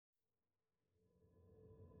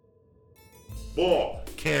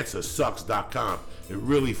Cancersucks.com. It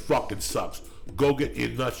really fucking sucks. Go get your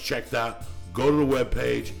nuts checked out. Go to the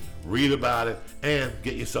webpage, read about it, and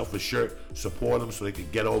get yourself a shirt. Support them so they can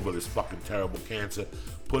get over this fucking terrible cancer.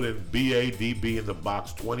 Put in BADB in the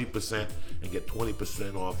box, 20%, and get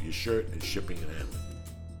 20% off your shirt and shipping and handling.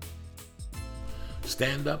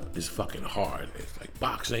 Stand-up is fucking hard. It's like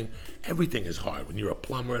boxing. Everything is hard. When you're a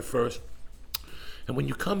plumber at first, and when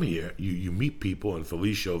you come here, you meet people, and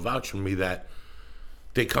Felicia will vouch for me that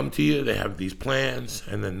they come to you, they have these plans,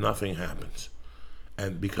 and then nothing happens.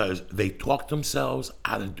 And because they talk themselves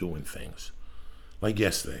out of doing things. Like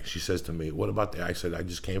yesterday, she says to me, what about that? I said, I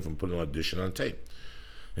just came from putting an audition on tape.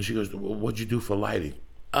 And she goes, well, what'd you do for lighting?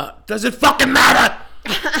 Does it fucking matter?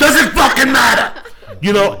 Does it fucking matter?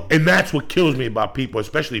 You know, and that's what kills me about people,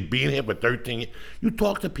 especially being here for 13 years. You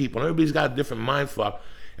talk to people, and everybody's got a different mind fuck,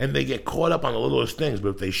 and they get caught up on the littlest things. But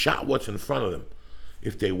if they shot what's in front of them,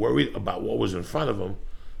 if they worried about what was in front of them,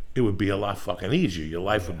 it would be a lot fucking easier. Your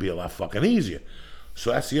life would be a lot fucking easier.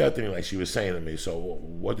 So that's the other thing, like she was saying to me. So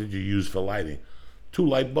what did you use for lighting? 2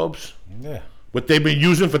 light bulbs? Yeah. What they've been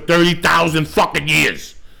using for 30,000 fucking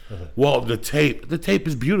years. Well, the tape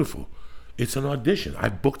is beautiful. It's an audition.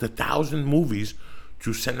 I've booked 1,000 movies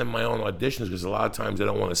to send them my own auditions because a lot of times they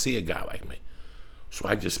don't want to see a guy like me. So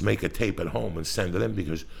I just make a tape at home and send it in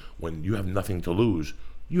because when you have nothing to lose,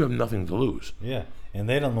 you have nothing to lose. Yeah, and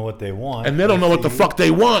they don't know what they want. And they don't know what the fuck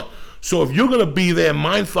they want. So if you're going to be there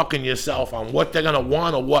mind fucking yourself on what they're going to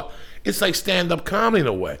want or what, it's like stand-up comedy in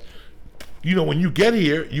a way. You know, when you get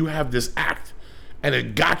here, you have this act, and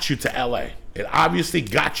it got you to L.A. It obviously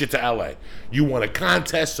got you to L.A. You won a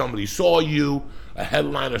contest, somebody saw you, a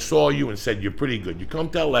headliner saw you and said, you're pretty good. You come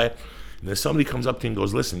to L.A., and then somebody comes up to you and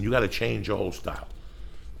goes, listen, you got to change your whole style.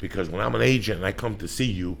 Because when I'm an agent and I come to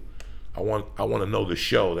see you, I want to know the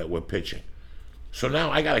show that we're pitching. So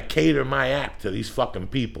now I got to cater my act to these fucking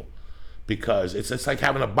people. Because it's like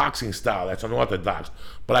having a boxing style that's unorthodox,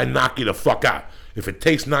 but I knock you the fuck out. If it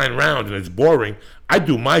takes 9 rounds and it's boring, I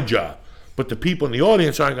do my job. But the people in the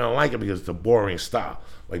audience aren't going to like it because it's a boring style,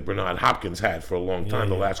 like Bernard Hopkins had for a long time,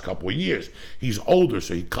 the last couple of years. He's older,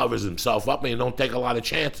 so he covers himself up and he don't take a lot of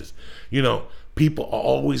chances. You know, people are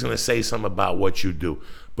always going to say something about what you do.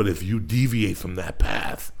 But if you deviate from that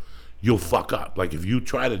path, you'll fuck up. Like if you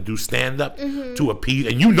try to do stand-up to appease,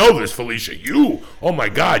 and you know this, Felicia, oh my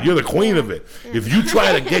God, you're the queen of it. If you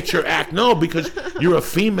try to get your act, no, because you're a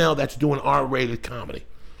female that's doing R-rated comedy.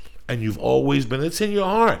 And you've always been, it's in your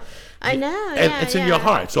heart. I know, and it's in your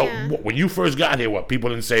heart. So when you first got here, what people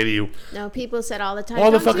didn't say to you? No, people said all the time. All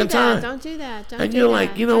the fucking time. Don't do that. And you're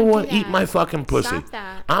like, you know what? Eat my fucking pussy. Stop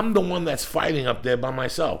that. I'm the one that's fighting up there by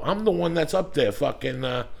myself. I'm the one that's up there fucking.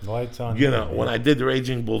 Lights on. You know, when I did the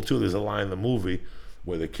Raging Bull 2, there's a line in the movie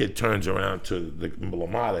where the kid turns around to the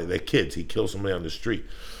Lamade. They're kids. He kills somebody on the street,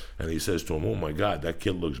 and he says to him, "Oh my God, that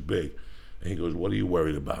kid looks big." And he goes, "What are you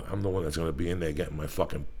worried about? I'm the one that's gonna be in there getting my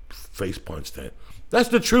fucking face punched in." That's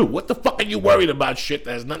the truth. What the fuck are you worried about? Shit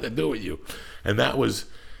that has nothing to do with you. And that was,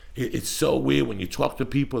 it's so weird when you talk to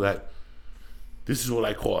people that, this is what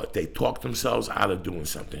I call it, they talk themselves out of doing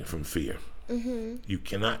something from fear. You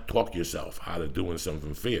cannot talk yourself out of doing something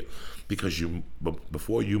from fear, because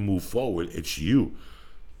before you move forward, it's you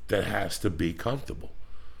that has to be comfortable.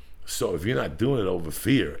 So if you're not doing it over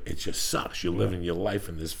fear, it just sucks. You're living your life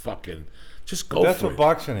in this fucking, just go That's for what it.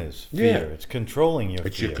 boxing is. Fear. It's controlling your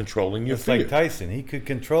It's fear. you're controlling your It's fear. like Tyson. He could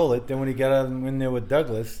control it. Then when he got out in there with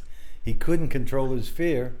Douglas, he couldn't control his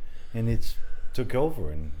fear, and it took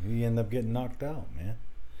over, and he ended up getting knocked out, man.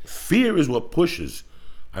 Fear is what pushes.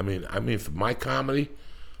 I mean, for my comedy,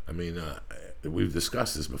 we've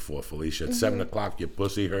discussed this before, Felicia. At 7 o'clock, your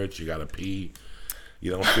pussy hurts. You gotta pee.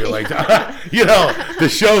 You don't feel like that. You know, the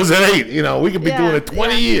show's at 8. You know, we could be doing it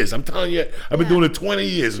 20 years. I'm telling you, I've been doing it 20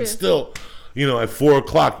 years, and still, you know, at 4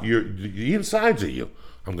 o'clock, the insides of you.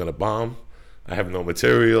 I'm gonna bomb. I have no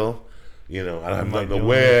material. You know, I don't have nothing to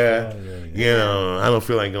wear. You know, I don't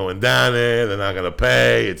feel like going down there. They're not gonna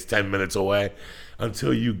pay. It's 10 minutes away.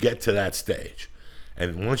 Until you get to that stage,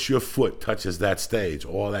 and once your foot touches that stage,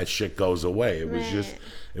 all that shit goes away.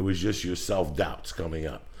 It was just your self-doubts coming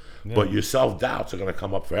up. But your self-doubts are going to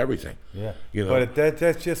come up for everything. Yeah. You know? But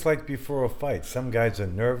that's just like before a fight. Some guys are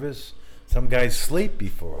nervous. Some guys sleep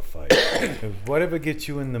before a fight. Whatever gets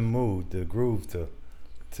you in the mood, the groove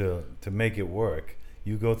to make it work,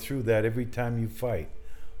 you go through that every time you fight.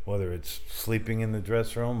 Whether it's sleeping in the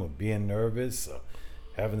dressing room or being nervous or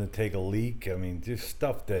having to take a leak. I mean, just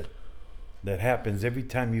stuff that happens every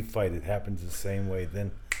time you fight. It happens the same way.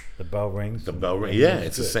 Then The bell rings. The bell ring. Yeah,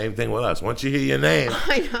 it's the same thing with us. Once you hear your name,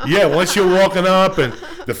 I know. yeah, once you're walking up and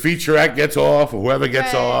the feature act gets off or whoever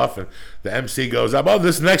gets Right. off and the MC goes up, oh,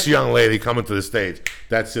 this next young lady coming to the stage.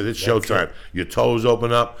 That's it. It's showtime. Your toes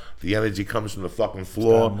open up. The energy comes from the fucking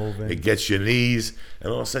floor. Start moving. It gets your knees.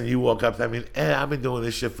 And all of a sudden you walk up. I mean, I've been doing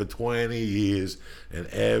this shit for 20 years. And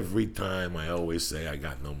every time I always say I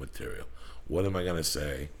got no material. What am I going to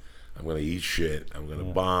say? I'm going to eat shit. I'm going to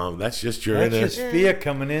bomb. That's just your That's inner. just fear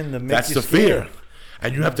coming in to make That's you the scared. fear.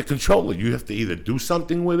 And you have to control it. You have to either do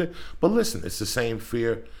something with it. But listen, it's the same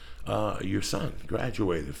fear. Your son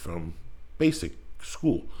graduated from basic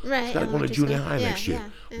school. Right, He's got to go to elementary junior school. high Yeah, next year.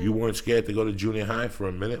 yeah. You weren't scared to go to junior high for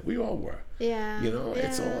a minute. We all were. Yeah. You know,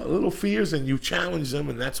 it's yeah. all little fears, and you challenge them,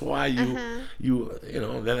 and that's why you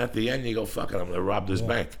know. Then at the end, you go, "Fuck it, I'm gonna rob this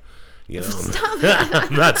bank." You know,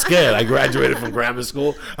 I'm not scared. I graduated from grammar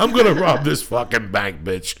school. I'm gonna rob this fucking bank,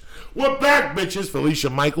 bitch. We're back, bitches. Felicia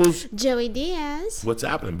Michaels. Joey Diaz. What's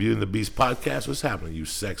happening? Beauty and the Beast podcast. What's happening? You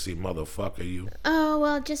sexy motherfucker. You. Oh,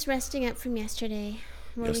 well, just resting up from yesterday.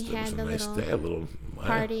 Where Yesterday we was had a the nice little day. A little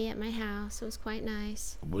party at my house. It was quite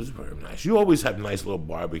nice. It was very nice. You always had nice little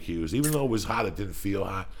barbecues, even though it was hot. It didn't feel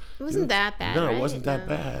hot. It wasn't that bad. No, right? it wasn't that No,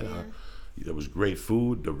 bad. yeah. There was great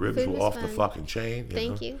food. The ribs Food were was off the fun. fucking chain.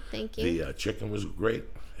 Thank know? you. Thank you. The chicken was great.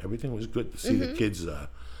 Everything was good to see the kids.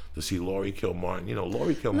 To see Laurie Kilmartin. You know,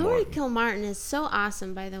 Laurie Kilmartin. Laurie Kilmartin is so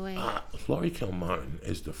awesome, by the way. Laurie Kilmartin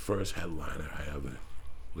is the first headliner I ever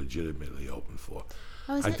legitimately opened for.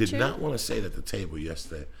 Oh, is I that did true? not want to say it at the table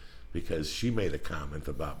yesterday because she made a comment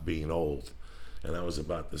about being old. And I was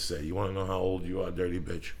about to say, you want to know how old you are, dirty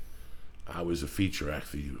bitch? I was a feature act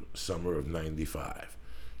for you, summer of 95.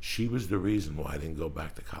 She was the reason why I didn't go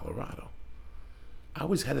back to Colorado. I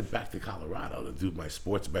was headed back to Colorado to do my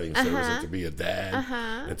sports betting service and to be a dad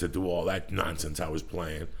and to do all that nonsense I was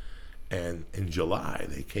playing. And in July,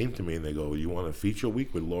 they came to me and they go, you want a feature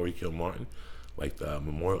week with Laurie Kilmartin? Like the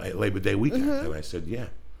Labor Day weekend. And I said, yeah.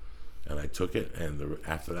 And I took it. And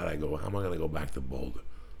after that, I go, how am I going to go back to Boulder?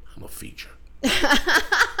 I'm a feature.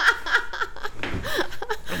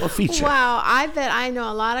 I'm a feature. Wow, I bet I know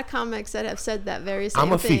a lot of comics that have said that very same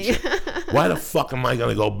I'm a thing. feature. Why the fuck am I going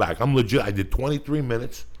to go back? I'm legit. I did 23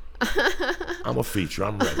 minutes. I'm a feature.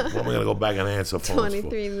 I'm ready. What am I going to go back and answer phones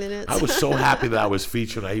 23 minutes. I was so happy that I was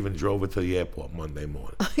featured. I even drove it to the airport Monday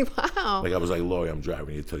morning. Wow. Like I was like, Laurie, I'm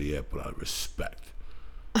driving you to the airport out of respect.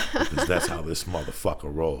 Because that's how this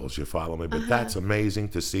motherfucker rolls. You follow me? But that's amazing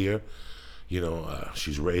to see her. You know,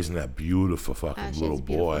 she's raising that beautiful fucking She has little a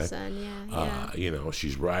beautiful boy. son, yeah. You know,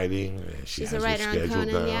 she's writing. And she She's has a writer her on schedule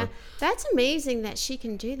Conan, down. yeah. That's amazing that she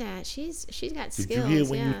can do that. She's got Did skills, you hear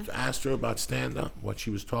when yeah. you asked her about stand-up, what she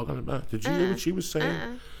was talking about? Did you hear what she was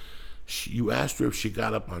saying? You asked her if she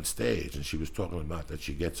got up on stage, and she was talking about that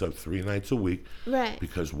she gets up 3 nights a week Right.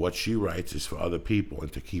 because what she writes is for other people,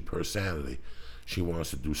 and to keep her sanity, she wants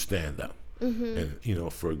to do stand-up. And, you know,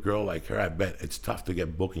 for a girl like her, I bet it's tough to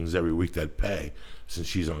get bookings every week that pay since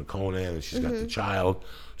she's on Conan and she's got the child.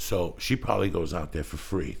 So she probably goes out there for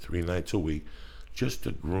free 3 nights a week just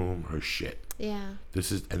to groom her shit. Yeah.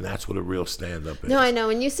 And that's what a real stand-up is. No, I know.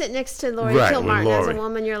 When you sit next to Laurie Right, with Kilmartin as a Laurie.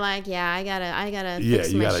 woman, you're like, yeah, I gotta Yeah,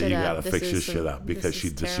 fix you my gotta shit you up. gotta This fix your is shit up because this she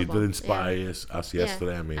is did terrible. inspire us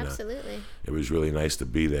yesterday. Yeah, I mean, absolutely. it was really nice to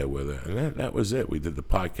be there with her, and that was it. We did the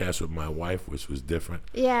podcast with my wife, which was different.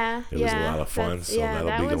 Yeah, It was a lot of fun, That's- so that'll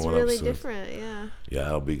that be was going up really soon. different. Yeah. Yeah,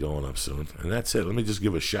 that'll be going up soon, and that's it. Let me just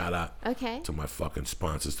give a shout out Okay. to my fucking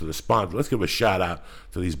sponsors, to the sponsor. Let's give a shout out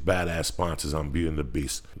to these badass sponsors on Beauty and the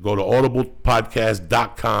Beast. Go to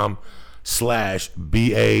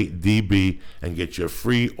audiblepodcast.com/BADB and get your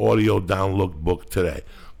free audio download book today.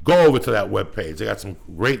 Go over to that webpage. They got some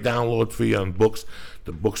great downloads for you on books.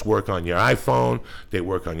 The books work on your iPhone. They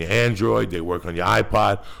work on your Android. They work on your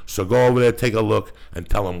iPod. So go over there, take a look, and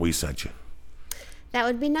tell them we sent you. That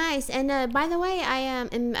would be nice. And by the way,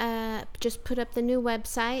 I just put up the new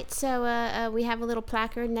website. So we have a little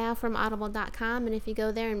placard now from audible.com. And if you go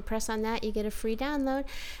there and press on that, you get a free download.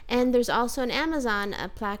 And there's also an Amazon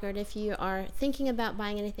placard. If you are thinking about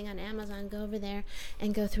buying anything on Amazon, go over there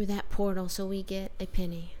and go through that portal so we get a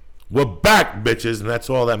penny. We're back, bitches, and that's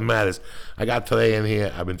all that matters. I got today in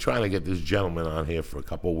here. I've been trying to get this gentleman on here for a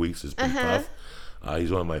couple of weeks. It's been tough. He's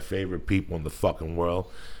one of my favorite people in the fucking world.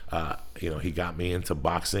 You know, he got me into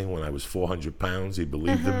boxing when I was 400 pounds. He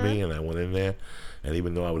believed in me, and I went in there. And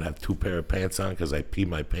even though I would have 2 pair of pants on because I peed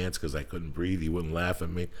my pants because I couldn't breathe, he wouldn't laugh at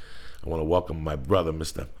me. I want to welcome my brother,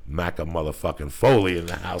 Mr. Macca motherfucking Foley, in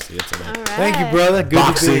the house here tonight. All right. Thank you, brother. Good to be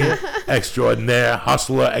Boxing here. extraordinaire,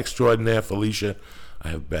 hustler extraordinaire, Felicia. I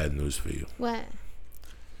have bad news for you. What?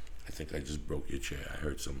 I think I just broke your chair. I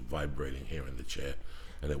heard some vibrating here in the chair.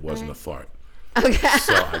 and it wasn't a fart. Okay.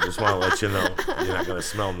 So I just want to let you know you're not gonna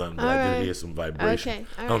smell nothing, but I did hear some vibration. Okay,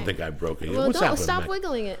 all I don't right. think I broke it. Well, What's don't happening? stop Mac?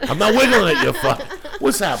 wiggling it. I'm not wiggling it, you fuck.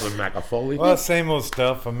 What's happening, McAfoley? Well, same old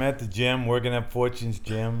stuff. I'm at the gym, working at Fortune's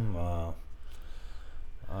Gym.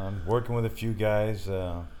 I'm working with a few guys.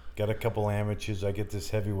 Got a couple amateurs. I get this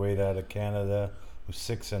heavyweight out of Canada who's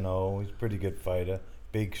 6-0. He's a pretty good fighter.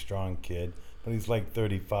 Big, strong kid. But he's like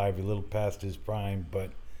 35, a little past his prime.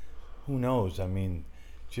 But who knows? I mean,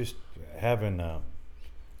 just having a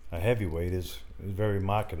heavyweight is very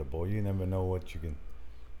marketable. You never know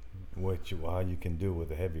how you can do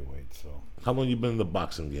with a heavyweight. So How long you been in the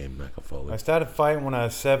boxing game, McAfoley? I started fighting when I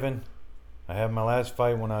was 7. I had my last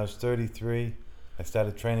fight when I was 33. I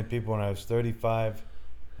started training people when I was 35,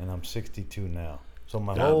 and I'm 62 now. So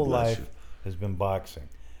my God whole bless life you. has been boxing,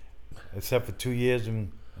 except for 2 years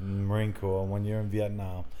in the Marine Corps, 1 year in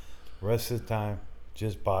Vietnam. The rest of the time,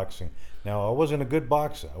 just boxing. Now, I wasn't a good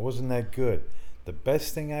boxer. I wasn't that good. The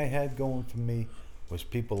best thing I had going for me was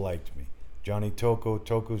people liked me. Johnny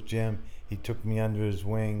Toko's gym, he took me under his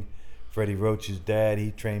wing. Freddie Roach's dad,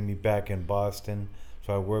 he trained me back in Boston,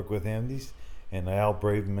 so I worked with him. And Al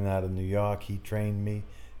Braverman out of New York, he trained me.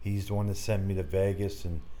 He's the one that sent me to Vegas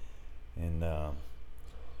in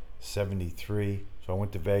 73. So I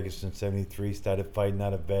went to Vegas in 73, started fighting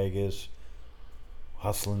out of Vegas,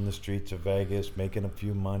 hustling the streets of Vegas, making a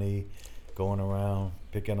few money, going around,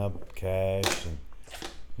 picking up cash. And,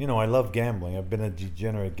 you know, I love gambling. I've been a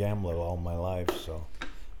degenerate gambler all my life. So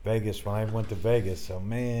Vegas, when I went to Vegas, oh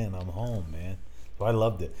man, I'm home, man. So I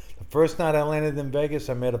loved it. The first night I landed in Vegas,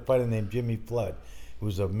 I met a fighter named Jimmy Flood, who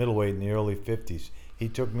was a middleweight in the early 50s. He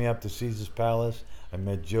took me up to Caesar's Palace. I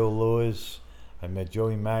met Joe Louis. I met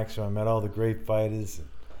Joey Maxwell. I met all the great fighters. And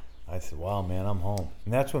I said, wow, man, I'm home.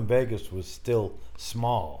 And that's when Vegas was still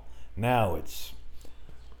small. Now it's,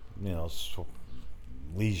 you know,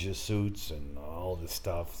 leisure suits and all this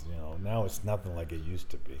stuff. You know, now it's nothing like it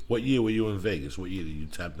used to be. What year were you in Vegas? What year did you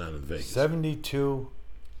tap down in Vegas?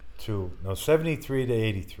 73 to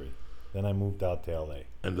 83. Then I moved out to LA.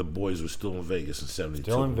 And the boys were still in Vegas in 72.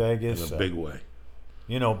 Still in Vegas. In a big way.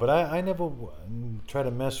 You know, but I never try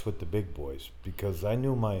to mess with the big boys because I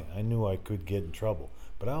knew I could get in trouble.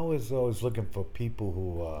 But I was always looking for people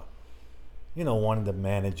who, you know, wanted to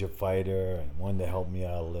manage a fighter and wanted to help me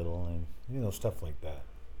out a little and, you know, stuff like that.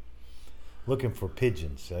 Looking for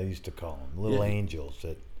pigeons, I used to call them, little angels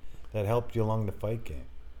that helped you along the fight game.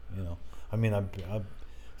 You know, I mean,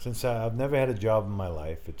 I've never had a job in my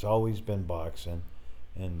life. It's always been boxing,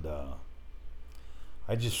 and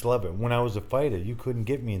I just love it. When I was a fighter, you couldn't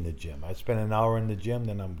get me in the gym. I'd spend an hour in the gym,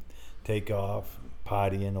 then I'm take off,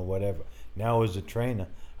 partying or whatever. Now as a trainer,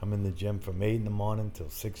 I'm in the gym from 8 in the morning till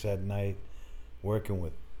 6 at night, working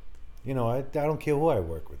with, you know, I don't care who I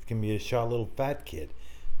work with. It can be a short little fat kid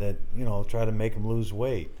that, you know, try to make him lose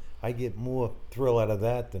weight. I get more thrill out of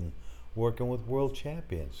that than working with world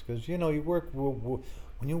champions, because, you know,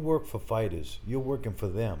 when you work for fighters, you're working for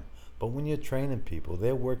them. But when you're training people,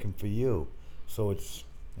 they're working for you. So it's,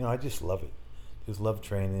 you know, I just love it. Just love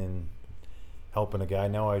training, helping a guy.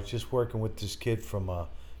 Now I was just working with this kid from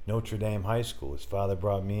Notre Dame High School. His father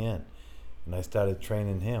brought me in, and I started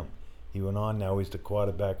training him. He went on. Now he's the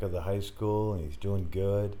quarterback of the high school, and he's doing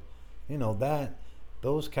good. You know,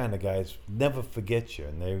 those kind of guys never forget you,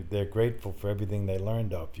 and they're grateful for everything they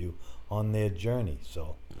learned off you on their journey.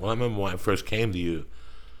 So. Well, I remember when I first came to you,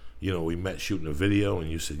 you know, we met shooting a video, and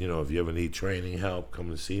you said, you know, if you ever need training help, come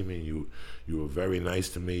and see me. You were very nice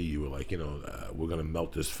to me. You were like, you know, we're going to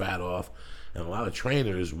melt this fat off. And a lot of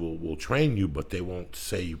trainers will train you, but they won't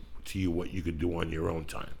say to you what you could do on your own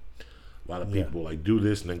time. A lot of people like do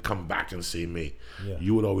this and then come back and see me. Yeah.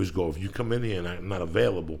 You would always go, if you come in here and I'm not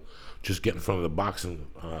available, just get in front of the boxing,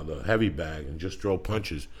 the heavy bag, and just throw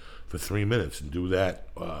punches for 3 minutes and do that,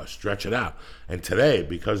 stretch it out. And today,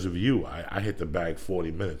 because of you, I hit the bag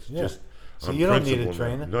 40 minutes. Yeah. Just So on you don't need a principle,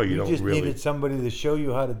 trainer. No, you don't just really. needed somebody to show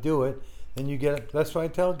you how to do it, and you get it. That's why I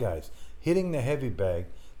tell guys, hitting the heavy bag,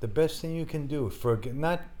 the best thing you can do for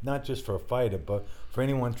not just for a fighter, but for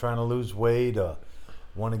anyone trying to lose weight or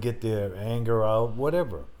want to get their anger out,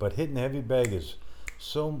 whatever. But hitting the heavy bag is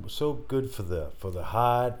so good for the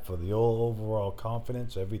heart, for the overall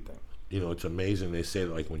confidence, everything. You know, it's amazing. They say,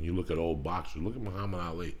 like, when you look at old boxers, look at Muhammad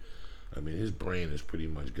Ali. I mean, his brain is pretty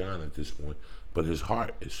much gone at this point, but his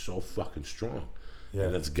heart is so fucking strong. Yeah.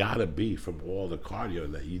 And it's got to be from all the cardio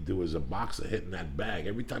that you do as a boxer, hitting that bag.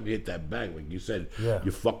 Every time you hit that bag, like you said, Yeah.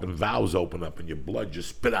 your fucking valves open up and your blood just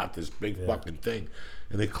spit out this big fucking thing.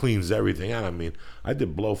 And it cleans everything out. I mean, I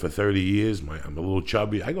did blow for 30 years. I'm a little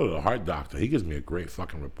chubby. I go to the heart doctor. He gives me a great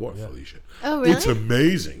fucking report, Felicia. Oh, really? It's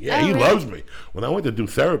amazing. Yeah, Oh, he really? loves me. When I went to do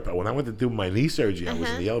therapy, when I went to do my knee surgery, I was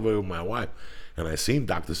in the elevator with my wife. And I seen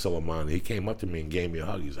Dr. Soleimani. He came up to me and gave me a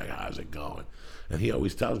hug. He's like, how's it going? And he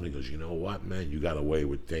always tells me, he goes, you know what, man, you got away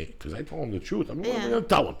with things. Because I told him the truth. I'm not going to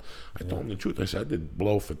tell him. I told him the truth. I said, I did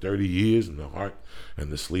blow for 30 years in the heart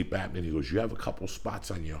and the sleep apnea. And he goes, you have a couple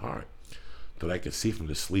spots on your heart that I can see from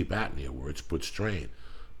the sleep apnea where it's put strain.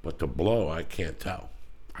 But the blow, I can't tell.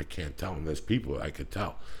 I can't tell. And there's people that I could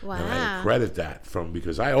tell. Wow. And I credit that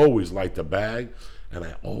because I always liked the bag and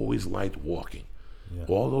I always liked walking. Yeah.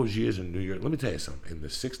 All those years in New York, let me tell you something. In the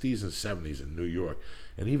 60s and 70s in New York,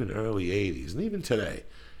 and even early 80s, and even today,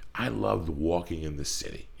 I loved walking in the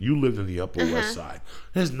city. You lived in the Upper West Side.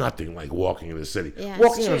 There's nothing like walking in the city. Yeah,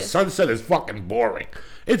 walking it's on true. Sunset is fucking boring.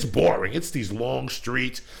 It's boring. It's these long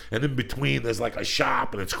streets, and in between there's like a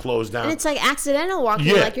shop, and it's closed down. And it's like accidental walking.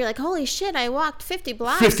 Yeah. Like you're like, holy shit, I walked 50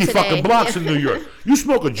 blocks 50 today. fucking blocks Yeah. in New York. You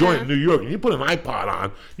smoke a joint in New York and you put an iPod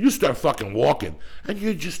on, you start fucking walking and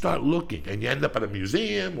you just start looking and you end up at a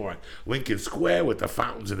museum or at Lincoln Square with the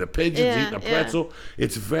fountains and the pigeons Yeah, eating a yeah. pretzel.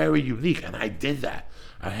 It's very unique and I did that.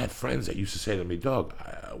 I had friends that used to say to me, Doug,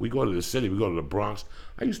 we go to the city, we go to the Bronx.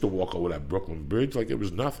 I used to walk over that Brooklyn Bridge like it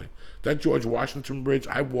was nothing. That George Washington Bridge,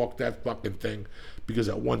 I walked that fucking thing because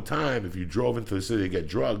at one time, if you drove into the city to get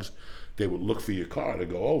drugs, they would look for your car to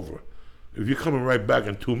go over. If you're coming right back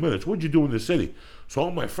in 2 minutes, what'd you do in the city? So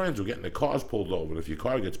all my friends were getting their cars pulled over. And if your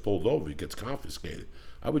car gets pulled over, it gets confiscated.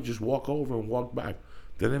 I would just walk over and walk back.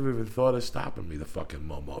 They never even thought of stopping me, the fucking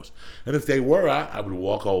momos. And if they were, I would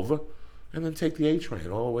walk over and then take the A train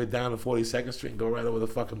all the way down to 42nd Street and go right over the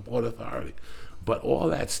fucking Port Authority. But all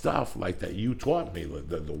that stuff like that you taught me,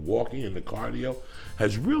 the walking and the cardio,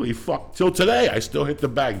 has really fucked. Till today, I still hit the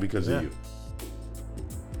bag because of you.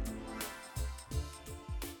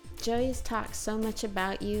 Joey's talked so much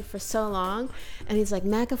about you for so long, and he's like,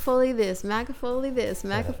 Macafoli this, Macafoli this,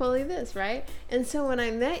 Macafoli this, right? And so when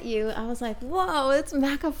I met you, I was like, whoa, it's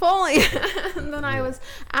Macafoli. And then I was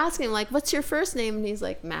asking him, like, what's your first name? And he's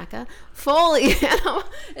like, Macafoli.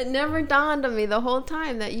 It never dawned on me the whole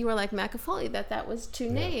time that you were like Macafoli, that was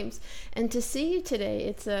two names. And to see you today,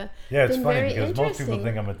 it's it's been funny very because most interesting. people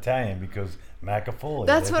think I'm Italian because Macafoli.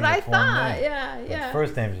 That's they what think I it's one thought. name. Yeah, But yeah.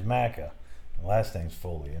 First name is Maca, last name's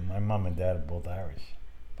Foley, and my mom and dad are both Irish.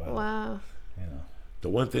 But, Wow. you know, The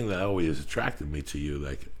one thing that always attracted me to you,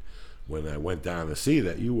 like when I went down to see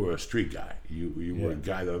that, you were a street guy. You were a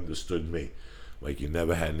guy that understood me. Like you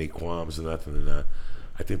never had any qualms or nothing. And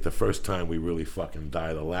I think the first time we really fucking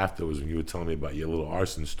died of laughter was when you were telling me about your little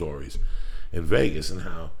arson stories in Vegas and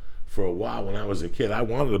how for a while when I was a kid, I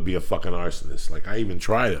wanted to be a fucking arsonist. Like I even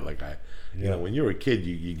tried it. Like you know, when you're a kid,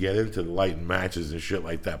 you get into lighting matches and shit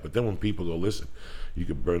like that. But then when people go, listen, you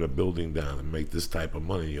could burn a building down and make this type of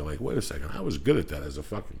money. You're like, wait a second, I was good at that as a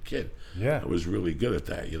fucking kid. Yeah. I was really good at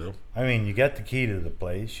that, you know? I mean, you got the key to the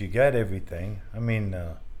place. You got everything. I mean,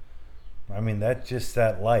 that's just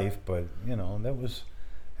that life. But you know,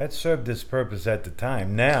 that served its purpose at the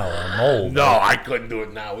time. Now I'm old. No, I couldn't do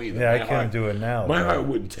it now either. Yeah, I My couldn't heart- do it now. My but- heart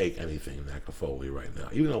wouldn't take anything Macafoli right now,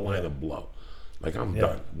 even a line of blow. Like I'm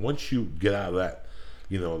done. Once you get out of that,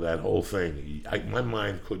 you know, that whole thing, my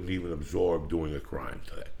mind couldn't even absorb doing a crime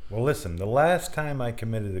today. Well, listen, the last time I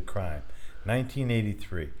committed a crime,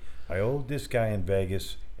 1983, I owed this guy in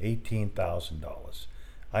Vegas $18,000.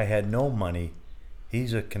 I had no money.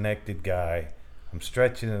 He's a connected guy. I'm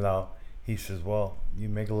stretching it out. He says, well, you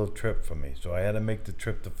make a little trip for me. So I had to make the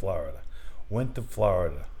trip to Florida. Went to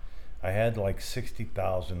Florida. I had like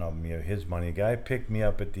 60,000 of me, his money. A guy picked me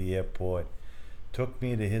up at the airport, took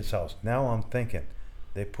me to his house. Now I'm thinking,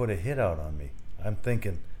 they put a hit out on me. I'm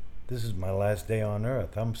thinking, this is my last day on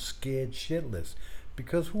earth. I'm scared shitless.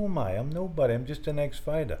 Because who am I? I'm nobody. I'm just an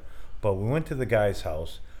ex-fighter. But we went to the guy's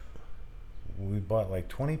house. We bought like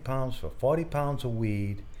 20 pounds for 40 pounds of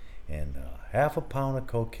weed and half a pound of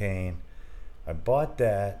cocaine. I bought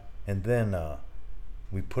that, and then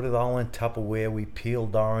we put it all in Tupperware. We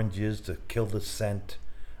peeled oranges to kill the scent.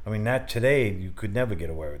 I mean, not today. You could never get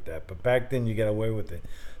away with that. But back then, you get away with it.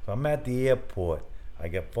 So I'm at the airport. I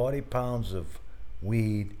get 40 pounds of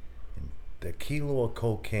weed and the kilo of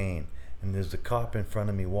cocaine. And there's a cop in front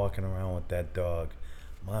of me walking around with that dog.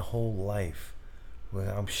 My whole life,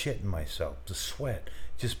 well, I'm shitting myself. The sweat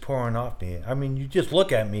just pouring off me. I mean, you just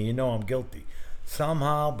look at me, you know I'm guilty.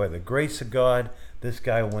 Somehow, by the grace of God, this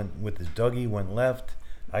guy went with his doggy, went left.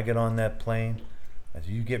 I get on that plane. I said,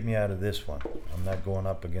 you get me out of this one. I'm not going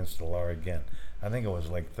up against the law again. I think it was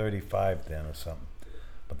like 35 then or something.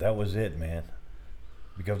 But that was it, man.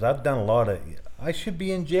 Because I've done a lot of... I should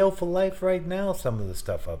be in jail for life right now, some of the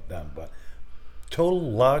stuff I've done. But total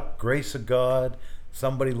luck, grace of God,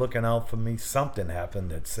 somebody looking out for me, something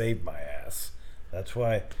happened that saved my ass. That's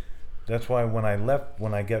why when I left,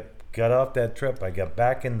 when I got off that trip, I got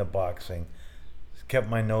back into boxing, kept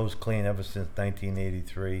my nose clean ever since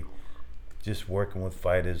 1983, just working with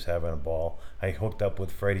fighters, having a ball. I hooked up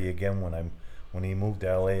with Freddie again when he moved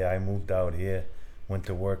to LA. I moved out here, went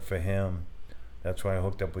to work for him. That's when I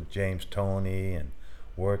hooked up with James Toney and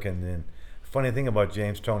working. And funny thing about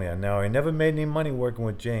James Toney, now I never made any money working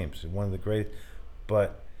with James, one of the great.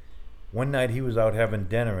 But one night he was out having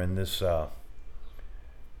dinner, and this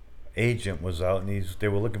agent was out, and they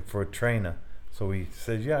were looking for a trainer. So he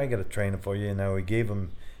said, "Yeah, I got a trainer for you." And now we gave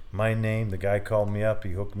him my name. The guy called me up.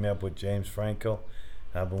 He hooked me up with James Franco.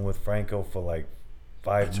 I've been with Franco for like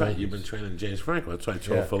 5 That's movies. right. You've been training James Franco. That's right. I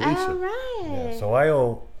told Yeah. Felicia. All right. Yeah, so I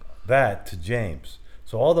owe that to James.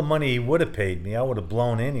 So all the money he would have paid me, I would have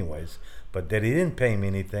blown anyways. But that he didn't pay me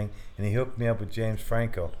anything, and he hooked me up with James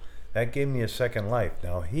Franco. That gave me a second life.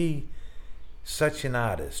 Now such an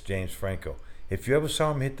artist, James Franco. If you ever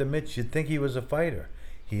saw him hit the mitts, you'd think he was a fighter.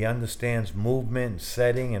 He understands movement, and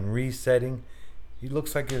setting, and resetting. He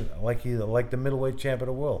looks like the middleweight champ of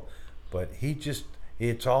the world. But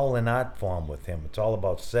it's all an art form with him. It's all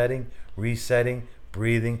about setting, resetting,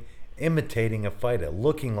 breathing, imitating a fighter,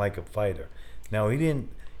 looking like a fighter. Now he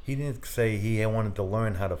didn't say he wanted to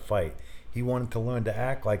learn how to fight. He wanted to learn to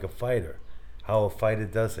act like a fighter, how a fighter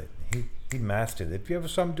does it. He mastered it. If you ever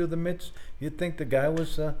saw him do the mitts, you'd think the guy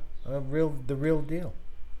was the real deal.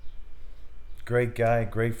 Great guy,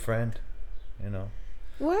 great friend, you know.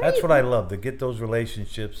 That's what I love, to get those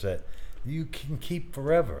relationships that you can keep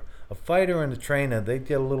forever. A fighter and a trainer, they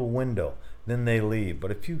get a little window, then they leave.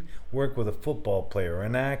 But if you work with a football player or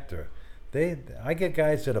an actor, I get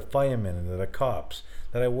guys that are firemen and that are cops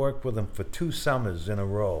that I worked with them for 2 summers in a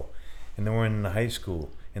row, and they were in high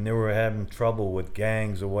school and they were having trouble with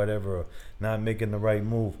gangs or whatever, or not making the right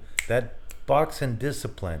move. That boxing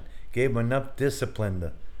discipline gave them enough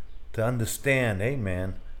discipline to understand, hey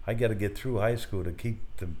man, I got to get through high school to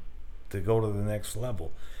go to the next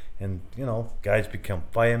level. And you know, guys become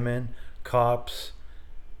firemen, cops,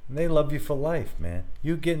 and they love you for life, man.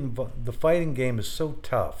 The fighting game is so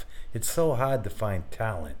tough. It's so hard to find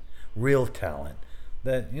talent, real talent,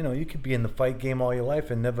 that you know, you could be in the fight game all your life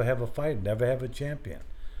and never have a fight, never have a champion.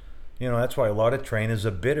 You know, that's why a lot of trainers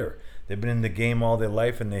are bitter. They've been in the game all their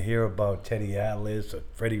life, and they hear about Teddy Atlas or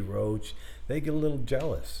Freddie Roach. They get a little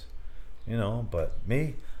jealous, you know. But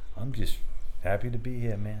me, I'm just happy to be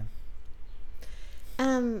here, man.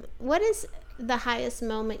 What is the highest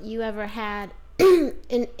moment you ever had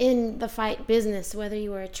in the fight business, whether you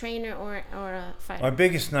were a trainer or a fighter? My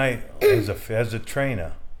biggest night as a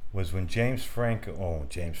trainer was when James Toney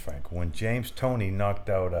knocked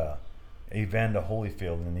out Evander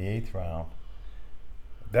Holyfield in the 8th round.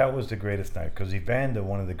 That was the greatest night, because Evander,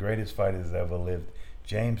 one of the greatest fighters that ever lived,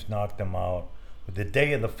 James knocked him out. But the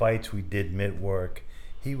day of the fights we did mid-work,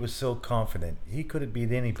 he was so confident. He could have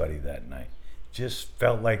beat anybody that night. Just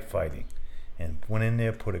felt like fighting. And went in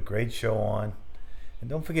there, put a great show on. And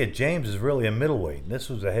don't forget, James is really a middleweight. And this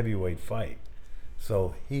was a heavyweight fight.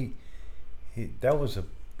 So that was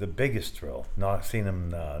the biggest thrill, seeing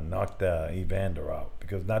him knock Evander out.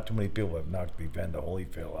 Because not too many people have knocked Evander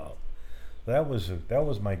Holyfield out. That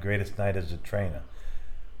was my greatest night as a trainer.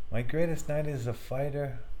 My greatest night as a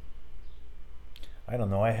fighter, I don't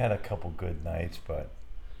know. I had a couple good nights, but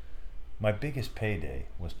my biggest payday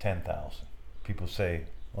was $10,000. People say,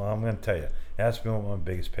 well, I'm going to tell you. Ask me what my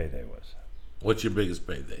biggest payday was. What's your biggest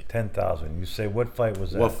payday? $10,000. You say, what fight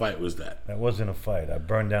was that? What fight was that? That wasn't a fight. I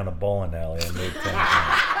burned down a bowling alley and made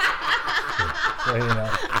 $10,000. So, you know,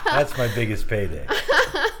 that's my biggest payday.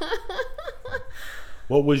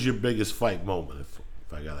 What was your biggest fight moment, if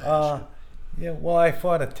I got to ask you? Yeah, well, I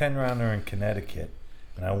fought a 10-rounder in Connecticut,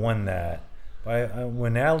 and I won that.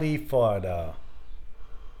 When Ali fought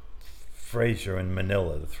Frazier in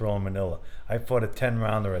Manila, the throw in Manila, I fought a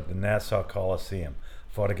 10-rounder at the Nassau Coliseum.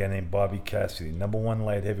 Fought a guy named Bobby Cassidy, #1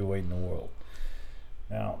 light heavyweight in the world.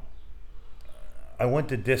 Now, I went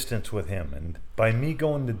the distance with him, and by me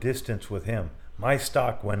going the distance with him, my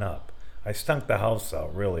stock went up. I stunk the house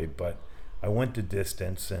out, really, but I went the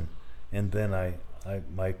distance, and then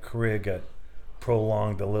my career got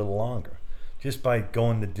prolonged a little longer. Just by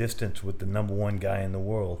going the distance with the #1 guy in the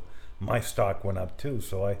world, my stock went up too.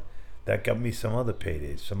 So that got me some other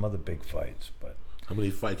paydays, some other big fights. But how many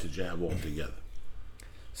fights did you have altogether?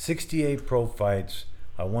 68 pro fights.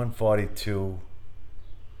 I won 42.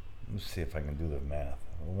 Let's see if I can do the math.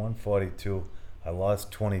 I won 42. I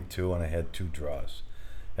lost 22, and I had 2 draws.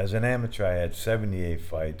 As an amateur, I had 78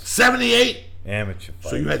 fights. 78. Amateur fights.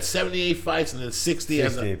 So you had 78 fights and then 60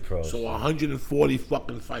 as a 68 pros. So 140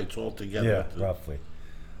 fucking fights altogether. Yeah, roughly.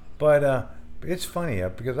 But it's funny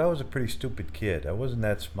because I was a pretty stupid kid. I wasn't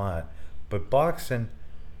that smart. But boxing,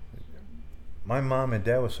 my mom and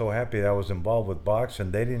dad were so happy that I was involved with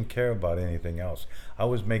boxing, they didn't care about anything else. I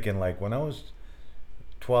was making, like, when I was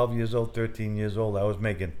 12 years old, 13 years old, I was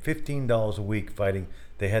making $15 a week fighting.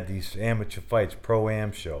 They had these amateur fights,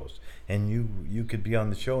 pro-am shows, and you could be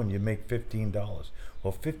on the show and you make $15.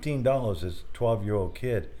 Well, $15 as a 12-year-old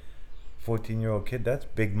kid, 14-year-old kid, that's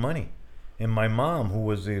big money. And my mom, who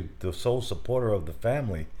was the sole supporter of the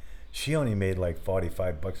family, she only made like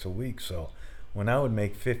 $45 a week. So when I would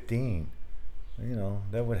make 15,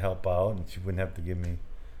 that would help out, and she wouldn't have to give me,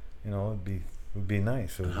 it would be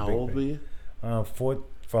nice. It was How old were you?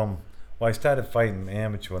 I started fighting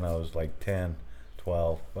amateur when I was like 10,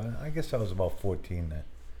 12, but I guess I was about 14 then.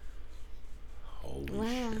 Holy Wow.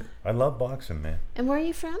 shit. I love boxing, man. And where are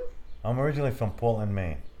you from? I'm originally from Portland,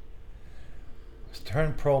 Maine. I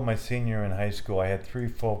turned pro my senior year in high school. I had 3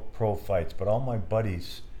 full pro fights, but all my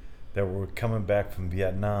buddies that were coming back from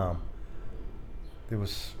Vietnam, they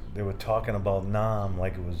were talking about Nam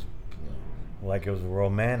like it was a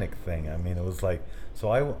romantic thing. I mean, it was like,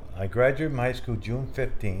 so I graduated from high school June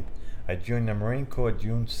 15th. I joined the Marine Corps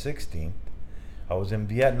June 16th. I was in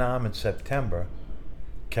Vietnam in September,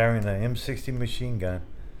 carrying an M60 machine gun.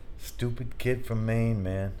 Stupid kid from Maine,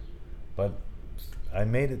 man. But I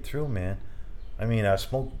made it through, man. I mean, I was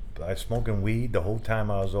smoking weed the whole time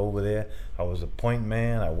I was over there. I was a point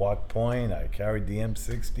man. I walked point. I carried the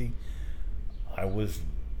M60. I wasn't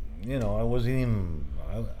even.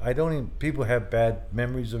 I don't even. People have bad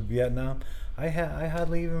memories of Vietnam. I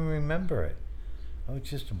hardly even remember it. I was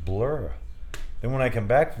just a blur. Then when I come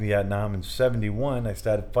back from Vietnam in '71, I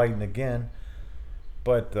started fighting again.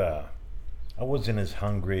 But I wasn't as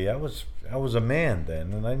hungry. I was a man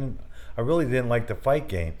then, and I really didn't like the fight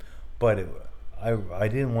game. But I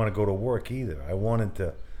didn't want to go to work either. I wanted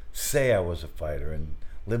to say I was a fighter and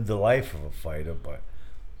live the life of a fighter. But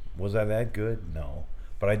was I that good? No.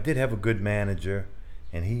 But I did have a good manager,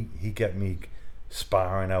 and he got me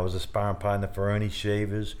sparring. I was a sparring partner for Ernie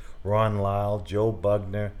Shavers, Ron Lyle, Joe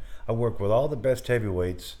Bugner. I worked with all the best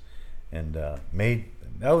heavyweights, and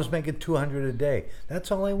I was making $200 a day.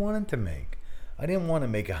 That's all I wanted to make. I didn't want to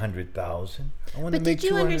make $100,000. I wanted But to make did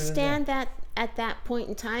you $200 a understand day. that at that point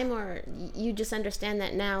in time, or you just understand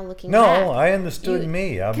that now looking No, back? I understood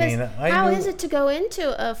me. I 'Cause mean, I how knew. is it to go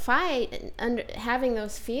into a fight and having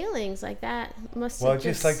those feelings like that? Must Well, have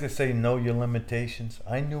just like they say, know your limitations.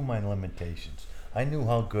 I knew my limitations. I knew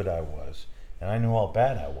how good I was, and I knew how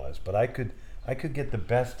bad I was. But I could get the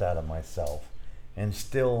best out of myself, and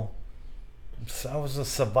still, I was a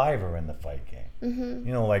survivor in the fight game.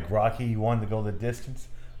 Mm-hmm. Like Rocky, you wanted to go the distance.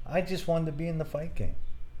 I just wanted to be in the fight game.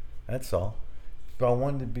 That's all. But I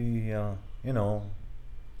wanted to be, in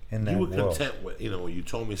that You were world. content with, you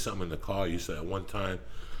told me something in the car. You said at one time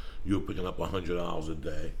you were picking up $100 a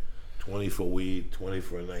day, 20 for weed, 20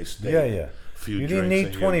 for a nice steak. Yeah. Few You didn't drinks,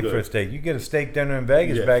 need and 20 you're for a good. steak. You get a steak dinner in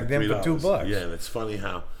Vegas back then for $3. $2. Yeah, and it's funny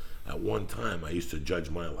how at one time I used to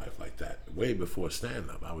judge my life like that. Way before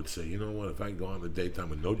stand-up, I would say, you know what, if I can go on the daytime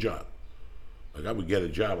with no job, like I would get a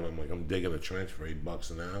job and I'm like, I'm digging a trench for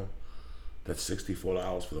 $8 an hour. That's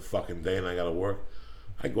 $64 for the fucking day and I gotta work.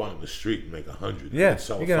 I go out in the street and make 100. Yeah, I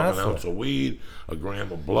sell you a can fucking hustle. ounce of weed, a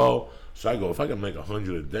gram of blow. So I go, if I can make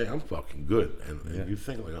 100 a day, I'm fucking good. And you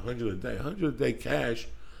think like 100 a day cash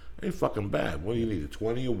ain't fucking bad. What do you need? A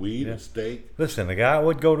 20 a weed, a steak? Listen, the guy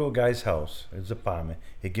would go to a guy's house, his apartment.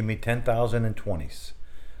 He'd give me 10,000 in 20s.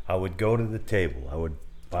 I would go to the table. I would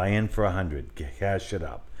buy in for 100, cash it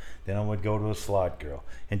up. Then I would go to a slot girl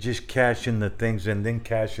and just cash in the things and then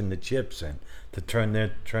cash in the chips in to turn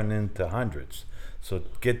into hundreds. So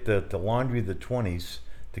get the laundry, the 20s,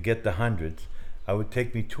 to get the hundreds. I would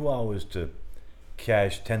take me 2 hours to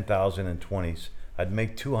cash 10,000 in 20s. I'd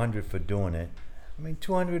make 200 for doing it. I mean,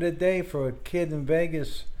 200 a day for a kid in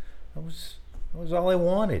Vegas. That was all I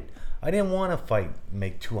wanted. I didn't want to fight and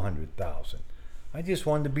make 200,000. I just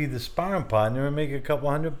wanted to be the sparring partner and make a couple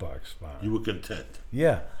 $100 sparring. You were content.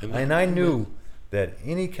 Yeah, And and that- I knew that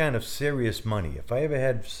any kind of serious money, if I ever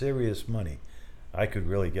had serious money, I could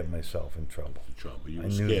really get myself in trouble. Trouble. You I were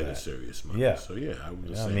knew scared that. of serious money. Yeah. So yeah, I was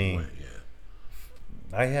the I same mean, way. Yeah.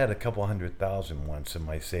 I had a couple 100,000 once in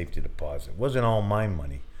my safety deposit. It wasn't all my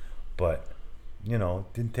money, but it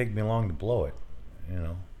didn't take me long to blow it.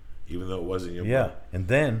 even though it wasn't your Yeah, money. and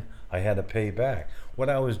then I had to pay back. What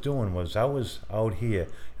I was doing was I was out here,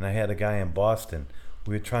 and I had a guy in Boston.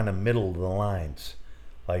 We were trying to middle the lines.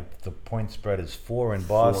 Like the point spread is 4 in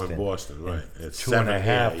Boston. 4 in Boston, right. and It's 2.5 7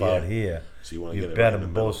 out here. here. So you want to You get it bet right in on the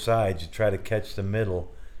middle. both sides. You try to catch the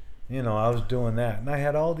middle. You know, I was doing that. And I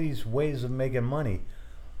had all these ways of making money.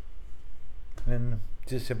 And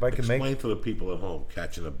just if I could Explain make... to the people at home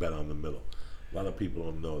catching a bet on the middle. A lot of people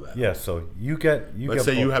don't know that. Yeah, so you get... Let's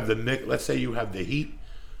say you have the Knicks. Let's say you have the Heat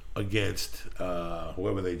against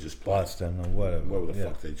whoever they just played. Boston or whatever. Whoever the yeah.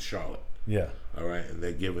 fuck they Charlotte. Yeah. All right, and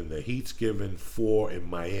they're giving the Heat's giving 4 in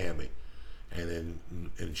Miami, and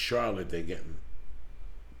in Charlotte they're getting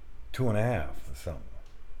 2.5 or something.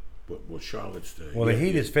 what Charlotte's the Well, the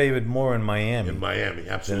Heat is favored more in Miami. in Miami,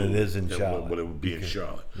 absolutely, is in than Charlotte. What it would be in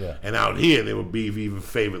Charlotte. Yeah. And out here they would be even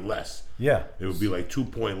favored less. Yeah. It would be like 2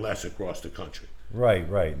 point less across the country. Right,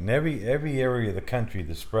 right. And every area of the country,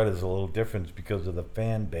 the spread is a little different because of the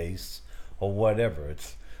fan base or whatever.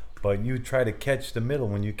 But you try to catch the middle.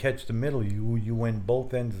 When you catch the middle, you win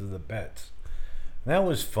both ends of the bets. And that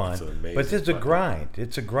was fun. It's an amazing But it's a fucking- grind.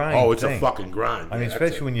 It's a grind. Oh, it's thing. a fucking grind. I mean, Yeah, that's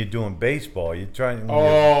especially it. when you're doing baseball, you're trying. When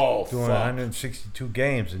Oh, you're doing fuck. 162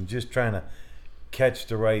 games and just trying to catch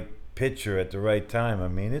the right pitcher at the right time. I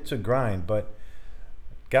mean, it's a grind, but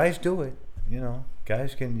guys do it. You know,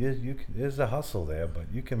 guys can. There's a hustle there,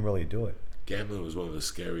 but you can really do it. Gambling was one of the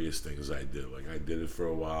scariest things I did. Like I did it for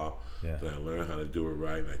a while. Yeah. Then I learned how to do it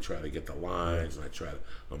right. And I try to get the lines. And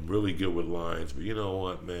I'm really good with lines. But you know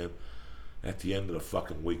what, man? At the end of the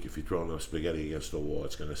fucking week, if you throw enough spaghetti against the wall,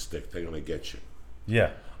 it's gonna stick. They're gonna get you.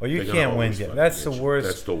 Yeah. Or you They're gonna can't win. always fucking That's get the you. worst.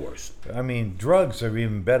 That's the worst. I mean, drugs are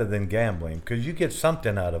even better than gambling because you get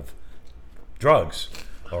something out of drugs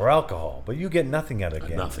or alcohol, but you get nothing out of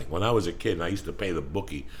gambling. Nothing. When I was a kid, and I used to pay the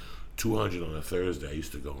bookie $200 on a Thursday. I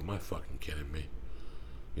used to go, "Am I fucking kidding me?"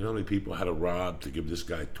 You know how many people had to rob to give this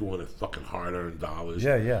guy 200 fucking hard-earned dollars?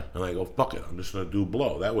 Yeah, yeah. And I go, "Fuck it, I'm just gonna do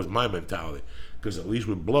blow." That was my mentality, because at least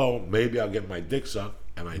with blow, maybe I'll get my dick sucked,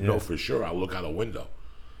 and I know for sure I'll look out a window.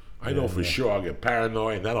 I know for sure I'll get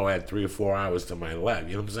paranoid, and that'll add 3 or 4 hours to my leg.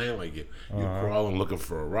 You know what I'm saying? Like you're crawling looking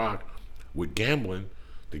for a rock. With gambling,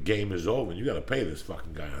 the game is over, and you got to pay this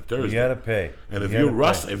fucking guy on Thursday. You gotta pay. And if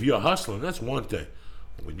you're hustling, that's one thing.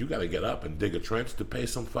 When you got to get up and dig a trench to pay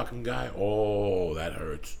some fucking guy, oh, that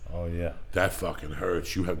hurts. Oh yeah. That fucking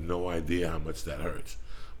hurts. You have no idea how much that hurts.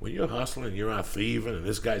 When you're hustling, you're out thieving, and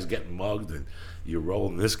this guy's getting mugged, and you're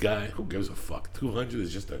rolling this guy. Who gives a fuck? 200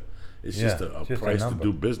 is just a just a price to number.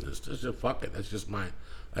 do business. Just fuck it.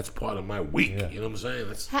 That's part of my week. Yeah. You know what I'm saying?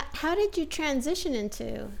 That's How did you transition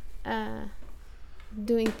into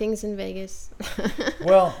doing things in Vegas?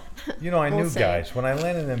 Well, you know, I knew Wholesale. guys. When I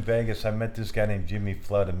landed in Vegas, I met this guy named Jimmy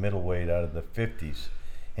Flood, a middleweight out of the 50s.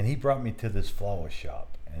 And he brought me to this flower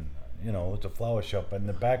shop. And, you know, it was a flower shop. But in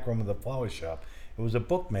the back room of the flower shop, it was a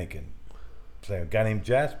bookmaking. A guy named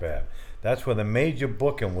Jaspab. That's where the major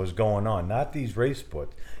booking was going on. Not these race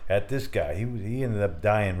books. At this guy, he ended up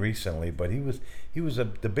dying recently, but he was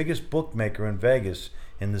the biggest bookmaker in Vegas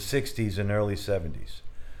in the 60s and early 70s.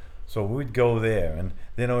 So we'd go there, and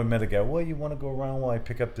then I met a guy. Well, you want to go around while I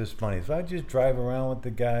pick up this money? So I'd just drive around with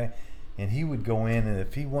the guy, and he would go in, and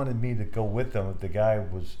if he wanted me to go with him, if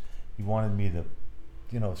he wanted me to,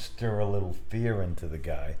 you know, stir a little fear into the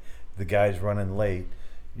guy. The guy's running late.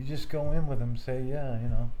 You just go in with him, say, yeah, you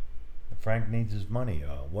know, Frank needs his money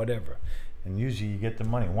or whatever, and usually you get the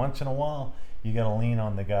money. Once in a while, you got to lean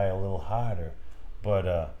on the guy a little harder,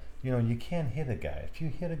 but you know, you can't hit a guy. If you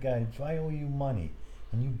hit a guy, if I owe you money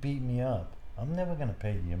and you beat me up, I'm never gonna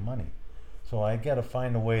pay you your money. So I got to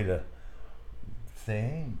find a way to say,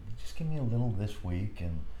 hey, just give me a little this week,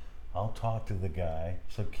 and I'll talk to the guy.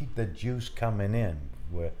 So keep the juice coming in.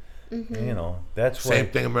 Where, you know, that's same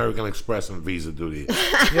why. thing American Express and Visa do to you.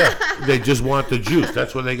 Yeah. They just want the juice.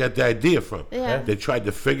 That's where they got the idea from. Yeah. They tried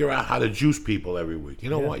to figure out how to juice people every week. You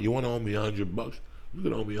know Yeah. what? You want to owe me $100? You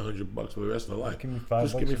can owe me $100 for the rest of the life. Give me $5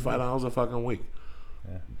 Just give me a week. $5 a fucking week.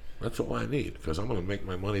 Yeah. That's all I need, because I'm gonna make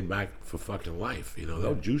my money back for fucking life. You know,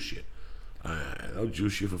 they'll juice you. They'll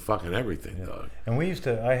juice you for fucking everything, dog. And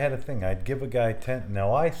I had a thing. I'd give a guy 10.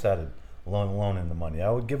 Now I started loaning the money.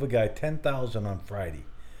 I would give a guy 10,000 on Friday.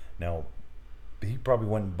 Now, he probably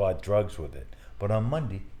went and bought drugs with it. But on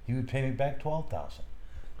Monday, he would pay me back 12,000.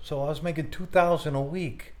 So I was making 2,000 a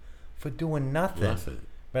week for doing nothing. Nothing.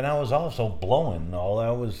 But I was also blowing. All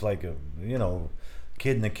I was like a, you know,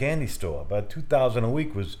 kid in a candy store. But 2,000 a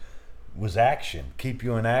week was action. Keep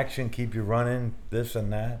you in action. Keep you running. This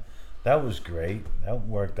and that. That was great. That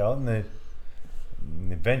worked out. And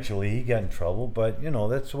eventually he got in trouble. But you know,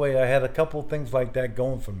 that's the way. I had a couple things like that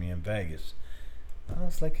going for me in Vegas.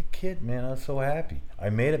 was like a kid, man. I was so happy. I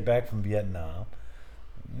made it back from Vietnam.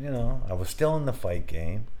 You know, I was still in the fight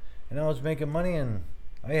game, and I was making money, and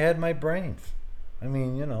I had my brains. I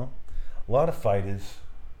mean, you know, a lot of fighters,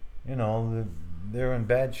 you know, they're in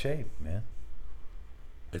bad shape, man.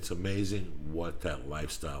 It's amazing what that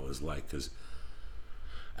lifestyle is like, because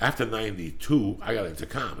after 92, I got into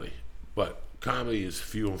comedy. But comedy is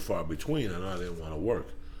few and far between, and I didn't want to work.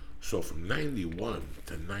 So from 91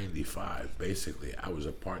 to 95, basically, I was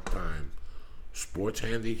a part-time sports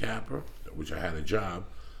handicapper, which I had a job.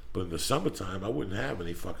 But in the summertime, I wouldn't have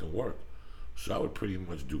any fucking work. So I would pretty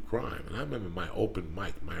much do crime. And I remember my open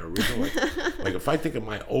mic, my original, like if I think of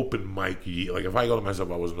my open mic, like if I go to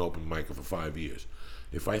myself, I was an open micer for 5 years.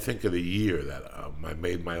 If I think of the year that I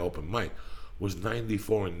made my open mic, was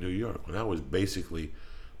 94 in New York, when I was basically,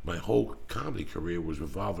 my whole comedy career was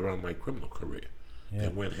revolved around my criminal career. Yeah. They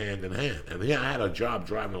went hand in hand. And yeah, I had a job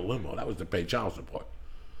driving a limo. That was to pay child support.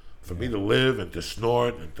 For me to live and to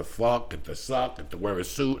snort and to fuck and to suck and to wear a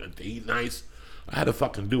suit and to eat nice, I had to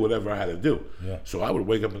fucking do whatever I had to do. Yeah. So I would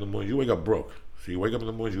wake up in the morning. You wake up broke. So you wake up in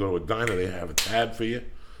the morning, you go to a diner, they have a tab for you.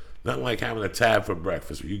 Not like having a tab for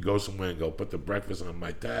breakfast. You go somewhere and go, put the breakfast on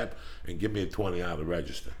my tab and give me a 20 out of the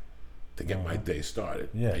register to get my day started.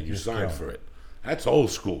 Yeah, and you just sign go. for it. That's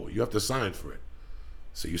old school. You have to sign for it.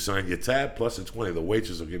 So you sign your tab plus a 20. The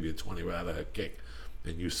waitress will give you a 20 right out of her kick.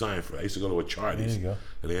 And you sign for it. I used to go to a Charlie's. There you go.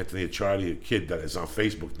 And Anthony Charlie, a kid that is on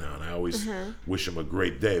Facebook now, and I always wish him a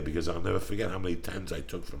great day because I'll never forget how many tens I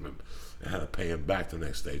took from him. I had to pay him back the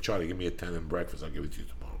next day. Charlie, give me a 10 in breakfast. I'll give it to you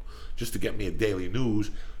tomorrow. Just to get me a daily news,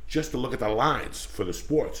 just to look at the lines for the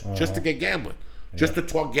sports, just to get gambling, just to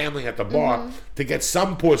talk gambling at the bar, to get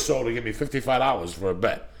some poor soul to give me $55 for a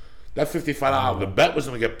bet. That $55, the bet was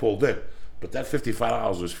going to get pulled in, but that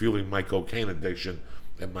 $55 was fueling my cocaine addiction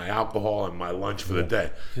and my alcohol and my lunch for the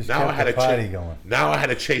day. Just Now kept I had the to party going. Now I had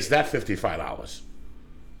to chase that $55.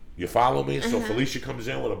 You follow me? So Felicia comes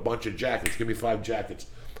in with a bunch of jackets. Give me 5 jackets.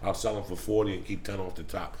 I'll sell them for 40 and keep 10 off the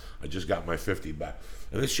top. I just got my 50 back.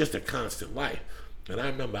 And it's just a constant life. And I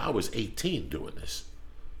remember I was 18 doing this.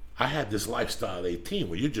 I had this lifestyle at 18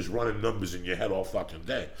 where you're just running numbers in your head all fucking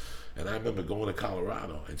day. And I remember going to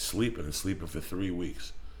Colorado and sleeping for 3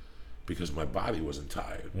 weeks because my body wasn't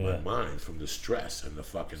tired. My mind from the stress and the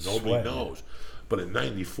fucking nobody Sweating. knows. But in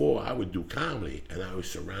 94, I would do comedy, and I was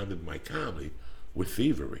surrounded my comedy with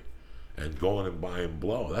thievery and going and buying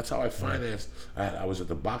blow. That's how I financed. I was at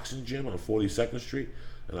the boxing gym on 42nd Street,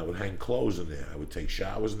 and I would hang clothes in there. I would take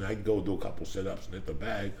showers, and I'd go do a couple sit-ups and hit the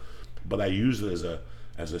bag. But I used it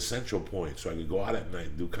as a central point, so I could go out at night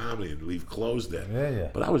and do comedy and leave clothes there. Yeah.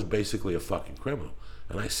 But I was basically a fucking criminal.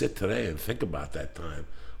 And I sit today and think about that time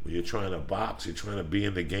when you're trying to box, you're trying to be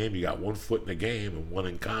in the game, you got 1 foot in the game and 1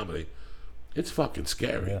 in comedy. It's fucking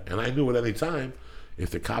scary. Yeah. And I knew at any time, if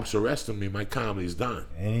the cops arrested me, my comedy's done.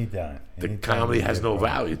 Anytime. The Anytime comedy you has get no going.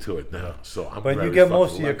 value to it now. So I'm But very you get fucking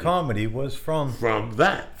most of your lucky. comedy was from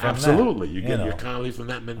That. Absolutely. You you get your know. comedy from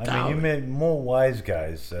that I mentality. mean, you met more wise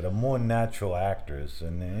guys that are more natural actors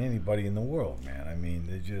than anybody in the world, man. I mean,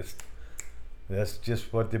 that's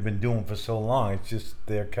just what they've been doing for so long. It's just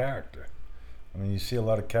their character. I mean, you see a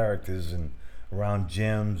lot of characters around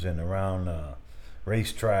gyms and around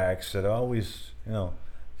racetracks that are always, you know,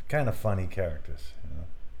 kind of funny characters. You know?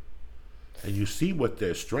 And you see what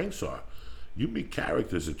their strengths are. You meet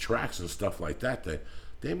characters at tracks and stuff like that,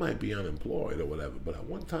 they might be unemployed or whatever, but at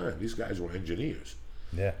one time, these guys were engineers.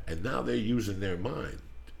 Yeah. And now they're using their mind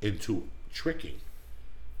into tricking.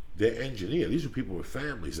 They're engineers. These are people with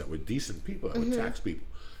families that were decent people, that were tax people.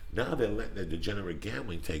 Now they're letting their degenerate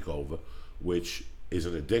gambling take over, which is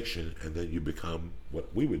an addiction, and then you become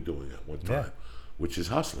what we were doing at one time, which is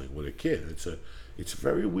hustling with a kid. It's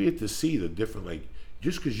very weird to see the different, like,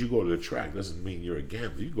 just because you go to the track doesn't mean you're a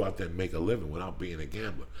gambler. You go out there and make a living without being a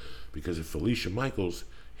gambler. Because if Felicia Michaels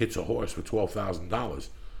hits a horse for $12,000,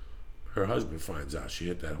 her husband finds out she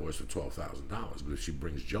hit that horse for $12,000. But if she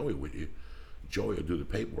brings Joey with you, Joey will do the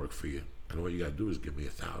paperwork for you, and all you got to do is give me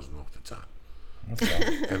 $1,000 off the top.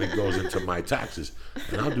 And it goes into my taxes,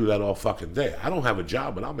 and I'll do that all fucking day. I don't have a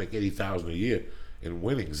job, but I'll make $80,000 a year in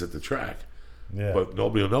winnings at the track. Yeah. But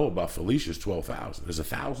nobody will know about Felicia's $12,000. There's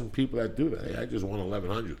 1,000 people that do that. Hey, I just won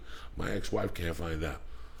 $1,100. My ex-wife can't find out.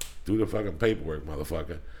 Do the fucking paperwork,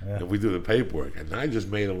 motherfucker. Yeah. And we do the paperwork, and I just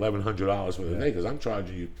made $1,100 for the day because I'm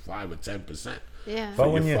charging you 5 or 10% Yeah. for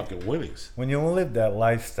But when your you- fucking winnings. When you live that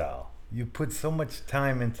lifestyle, you put so much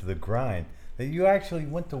time into the grind that you actually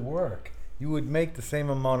went to work. You would make the same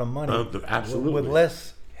amount of money Absolutely. with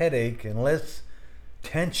less headache and less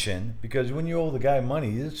tension, because when you owe the guy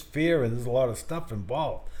money, there's fear and there's a lot of stuff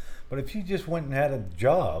involved. But if you just went and had a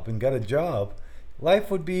job and got a job,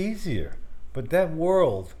 life would be easier. But that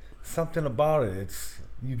world, something about it, it's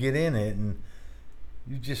you get in it and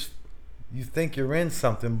you think you're in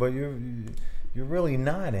something, but you're really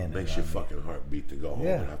not in it. Makes your fucking heart beat to go home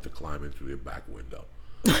Yeah. and have to climb in through your back window.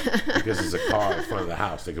 Because there's a car in front of the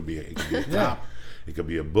house. It could be a cop, it could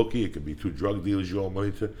be a bookie, it could be 2 drug dealers you owe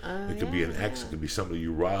money to, it could be an ex, it could be somebody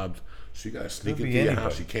you robbed. So you gotta sneak Could into be your house.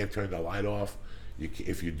 anybody. You can't turn the light off.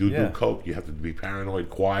 If you do Yeah. coke, you have to be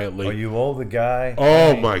paranoid quietly. Or you owe the guy.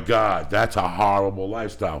 Oh my God, that's a horrible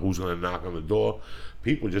lifestyle. Who's gonna knock on the door?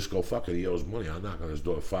 People just go, fuck it, he owes money. I'll knock on his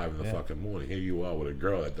door at 5 in the fucking morning. Here you are with a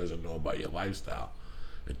girl that doesn't know about your lifestyle.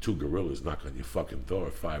 And 2 gorillas knock on your fucking door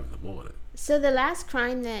at 5 in the morning. So the last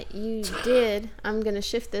crime that you did, I'm going to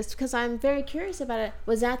shift this because I'm very curious about it.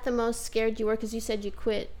 Was that the most scared you were? Because you said you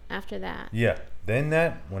quit after that. Yeah. Then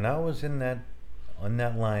when I was on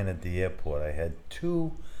that line at the airport, I had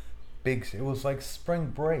 2 big. It was like spring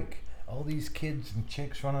break. All these kids and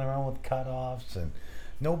chicks running around with cutoffs, and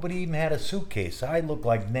nobody even had a suitcase. I looked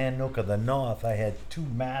like Nanook of the North. I had 2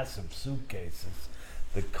 massive suitcases.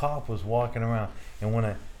 The cop was walking around,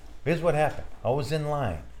 and here's what happened. I was in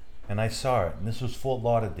line, and I saw it, and this was Fort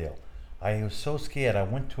Lauderdale. I was so scared, I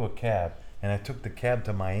went to a cab, and I took the cab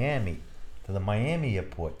to Miami, to the Miami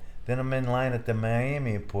airport. Then I'm in line at the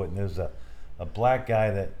Miami airport, and there's a black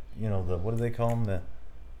guy that, what do they call them?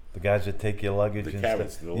 The guys that take your luggage The and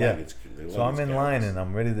carrots, stuff. the Yeah. luggage. the So I'm luggage in line, carrots. and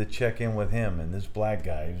I'm ready to check in with him, and this black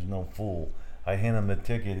guy, he's no fool. I hand him the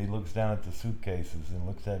ticket. He looks down at the suitcases and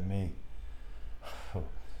looks at me.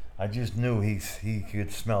 I just knew he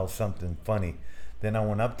could smell something funny. Then I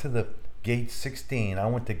went up to the gate 16. I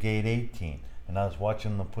went to gate 18, and I was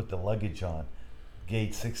watching them put the luggage on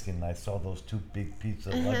gate 16, and I saw those 2 big pieces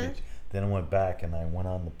of luggage. Then I went back and I went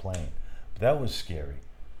on the plane. But that was scary.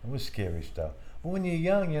 It was scary stuff. But when you're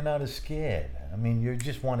young, you're not as scared. I mean, you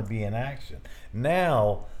just want to be in action.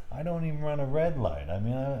 Now, I don't even run a red light. I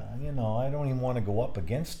mean, I don't even want to go up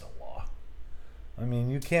against the law. I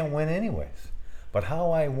mean, you can't win anyways. But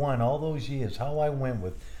how I won all those years, how I went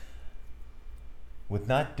with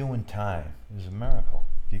not doing time is a miracle,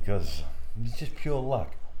 because it's just pure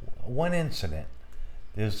luck. One incident,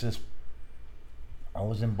 I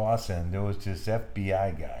was in Boston, and there was this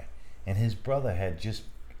FBI guy, and his brother had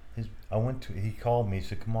he called me, he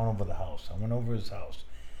said, come on over to the house. I went over his house.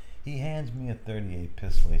 He hands me a .38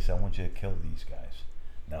 pistol. He said, I want you to kill these guys.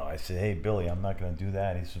 No, I said, hey, Billy, I'm not going to do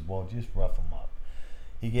that. He said, well, just rough them up.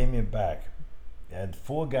 He gave me it back. Had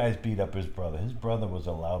 4 guys beat up his brother. His brother was a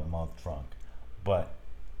loudmouth drunk, but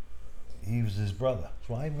he was his brother.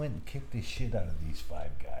 So I went and kicked the shit out of these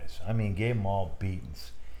 5 guys. I mean, gave them all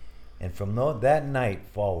beatings. And from that night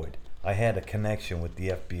forward, I had a connection with the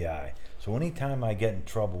FBI. So anytime I get in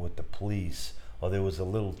trouble with the police, or there was a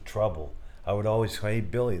little trouble, I would always say, hey,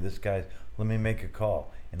 Billy, this guy, let me make a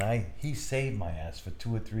call. And he saved my ass for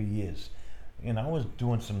 2 or 3 years. And I was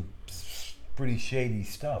doing some pretty shady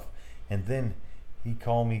stuff. And then he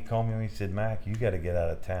called me, and he said, Mac, you got to get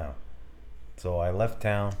out of town. So I left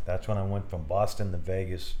town. That's when I went from Boston to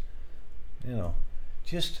Vegas.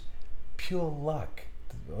 Just pure luck.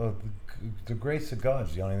 The grace of God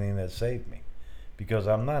is the only thing that saved me. Because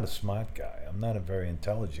I'm not a smart guy. I'm not a very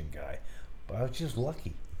intelligent guy. But I was just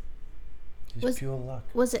lucky. Just pure luck.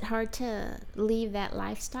 Was it hard to leave that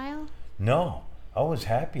lifestyle? No. I was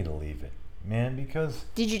happy to leave it, man, because...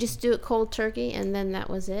 Did you just do it cold turkey and then that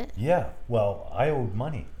was it? Yeah. Well, I owed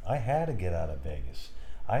money. I had to get out of Vegas.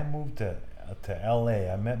 I moved to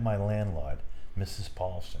L.A. I met my landlord, Mrs.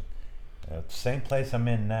 Paulson. Same place I'm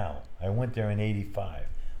in now. I went there in '85.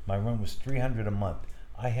 My rent was $300 a month.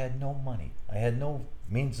 I had no money. I had no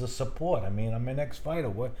means of support. I mean, I'm an ex-fighter.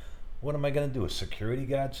 What am I going to do? A security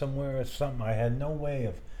guard somewhere or something? I had no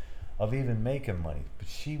way of even making money. But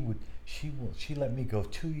she let me go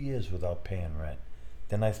 2 years without paying rent.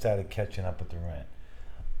 Then I started catching up with the rent.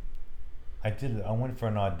 I went for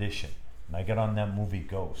an audition, and I got on that movie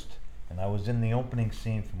Ghost, and I was in the opening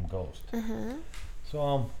scene from Ghost.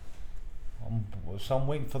 So I'm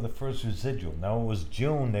waiting for the first residual. Now it was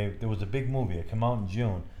June. There was a big movie. It came out in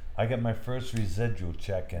June. I got my first residual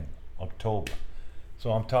check in October.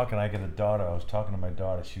 So I got a daughter. I was talking to my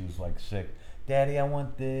daughter. She was like sick. Daddy, I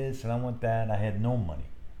want this and I want that. And I had no money.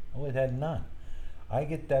 I had none. I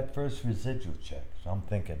get that first residual check. So I'm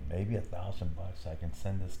thinking maybe $1,000 I can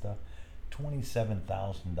send this stuff.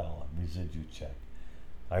 $27,000 residual check.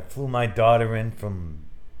 I flew my daughter in from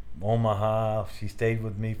Omaha. She stayed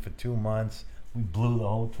with me for 2 months. We blew the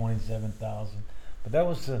whole $27,000. But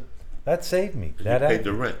that saved me. You paid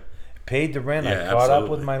the rent. Paid the rent. Yeah, I caught up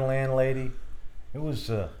with absolutely. my landlady. It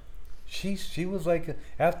was she was like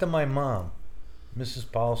after my mom.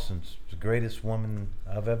 Mrs. Paulson's the greatest woman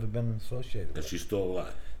I've ever been associated And with. she's still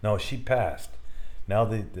alive. No, she passed. Now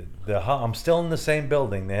I'm still in the same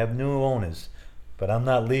building. They have new owners, but I'm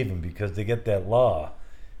not leaving because they get that law.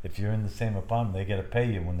 If you're in the same apartment, they got to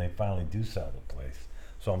pay you when they finally do sell the place.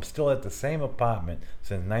 So I'm still at the same apartment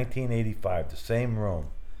since 1985, the same room,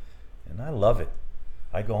 and I love it.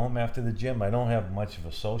 I go home after the gym. I don't have much of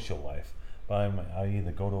a social life, but I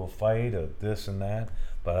either go to a fight or this and that.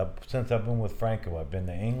 But since I've been with Franco, I've been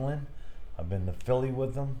to England, I've been to Philly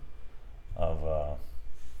with them. I've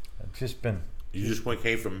just been. You just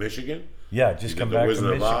came from Michigan? Yeah, just You come did the back Wizard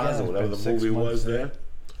from of Michigan. Oz or It's whatever been the 6 movie months was there.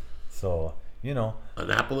 So,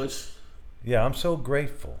 Annapolis? yeah, I'm so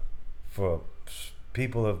grateful for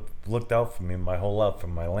people that have looked out for me my whole life,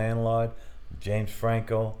 from my landlord, James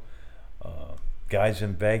Franco, guys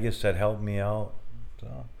in Vegas that helped me out.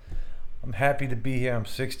 So I'm happy to be here. I'm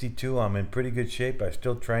 62. I'm in pretty good shape. I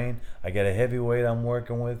still train. I got a heavyweight I'm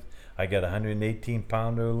working with. I got a 118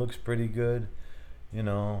 pounder who looks pretty good.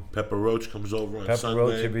 Pepper Roach comes over on Pepper Sunday.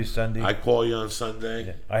 Roach every Sunday. I call you on Sunday.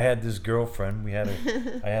 Yeah. I had this girlfriend.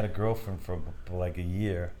 I had a girlfriend for like a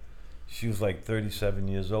year. She was like 37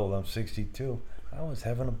 years old. I'm 62. I was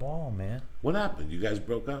having a ball, man. What happened? You guys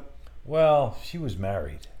broke up? Well, she was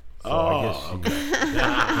married. So I guess she okay. came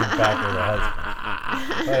back with her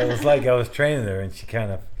husband. But it was like I was training her, and she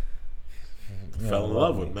kind of Fell in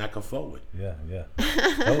love with me. McAfoley. Yeah.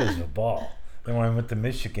 That was a ball. Then when I went to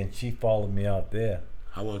Michigan, she followed me out there.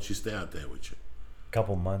 How long did she stay out there with you? A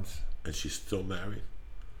couple months. And she's still married?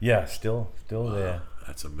 Yeah, still there.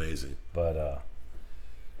 That's amazing. But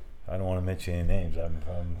I don't want to mention any names. I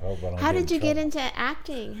hope I don't. How get did you get trouble. into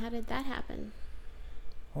acting? How did that happen?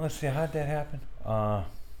 Well, let's see, how'd that happen?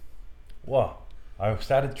 Well, I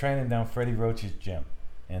started training down Freddie Roach's gym,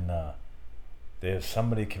 and there's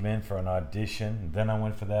somebody come in for an audition. And then I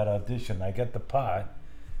went for that audition. I got the part,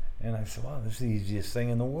 and I said, "Wow, this is the easiest thing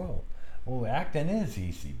in the world." Well, acting is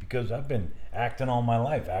easy because I've been acting all my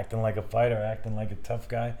life, acting like a fighter, acting like a tough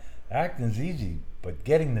guy. Acting's easy, but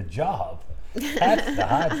getting the job, that's the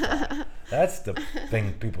hard part. That's the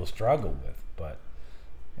thing people struggle with. But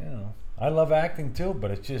I love acting too,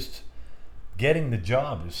 but it's just getting the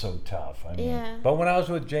job is so tough. I mean, Yeah. But when I was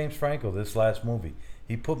with James Franco, this last movie,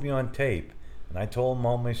 he put me on tape, and I told him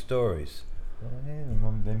all my stories. Well,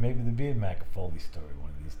 maybe there'll be a McAfoley story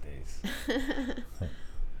one of these days.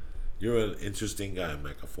 You're an interesting guy,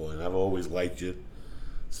 McAfoley, and I've always liked you.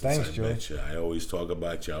 Since Thanks, I Joey. met you. I always talk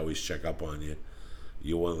about you. I always check up on you.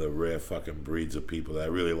 You're one of the rare fucking breeds of people that I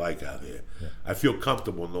really like out here. Yeah. I feel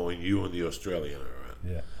comfortable knowing you and the Australian are around.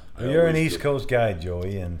 Yeah. I Well, you're an always East do. Coast guy,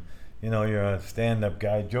 Joey, and you're a stand-up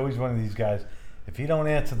guy. Joey's one of these guys. If he don't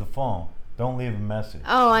answer the phone, don't leave a message.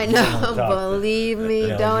 Oh, I You don't know. wanna talk to him. Believe me, You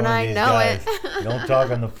know, he's don't one of I these know guys, it? Don't talk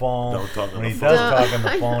on the phone. Don't talk on when the he phone. does talk on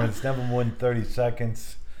the phone, it's never more than 30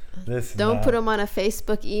 seconds. This and Don't that. put him on a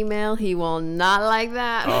Facebook email. He will not like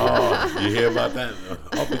that. Oh, you hear about that?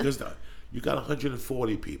 Oh, because you got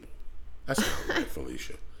 140 people. That's not right,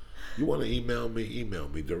 Felicia. You want to email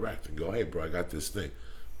me direct and go, hey, bro, I got this thing.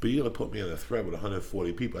 But you're going to put me on a thread with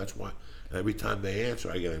 140 people. That's why. And every time they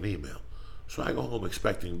answer, I get an email. So I go home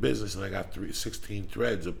expecting business, and I got 16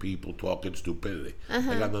 threads of people talking stupidity. They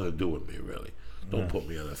got nothing to do with me, really. Don't put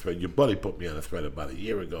me on a thread. Your buddy put me on a thread about a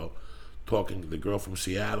year ago, talking to the girl from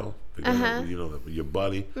Seattle, the girl, your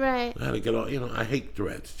buddy. Right. I had to get all, I hate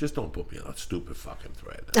threads. Just don't put me on a stupid fucking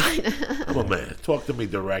thread. I'm a man. Talk to me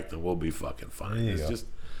direct and we'll be fucking fine. There you go.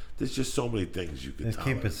 There's just so many things you can Just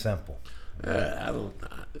keep it simple.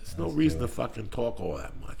 there's no reason to fucking talk all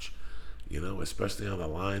that much. Especially on the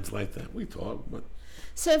lines like that. We talk, but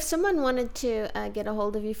So if someone wanted to get a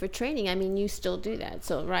hold of you for training, I mean, you still do that,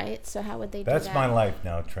 so right? So how would they do that? That's my life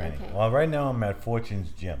now, training. Okay. Well, right now I'm at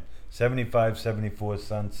Fortune's Gym, 7574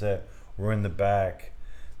 Sunset. We're in the back.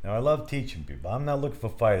 Now I love teaching people. I'm not looking for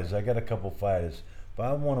fighters. I got a couple fighters, but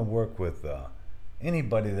I want to work with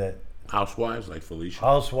anybody that housewives like Felicia.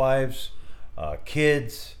 housewives,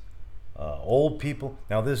 kids, old people.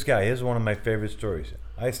 Now this guy, here's one of my favorite stories.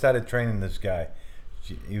 I started training this guy.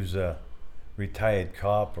 He was a retired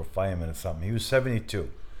cop or fireman or something. He was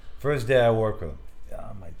 72. First day I worked with him.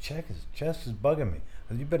 My chest is bugging me. I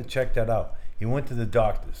said, you better check that out. He went to the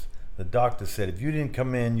doctors. The doctor said, if you didn't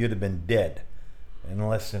come in, you'd have been dead in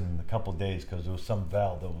less than a couple of days because there was some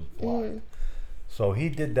valve that was blocked. So he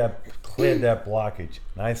did that, cleared that blockage,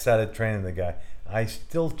 and I started training the guy. I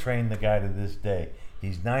still train the guy to this day.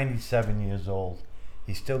 He's 97 years old.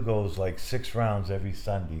 He still goes like 6 rounds every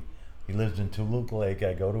Sunday. He lives in Toluca Lake.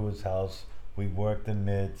 I go to his house. We work the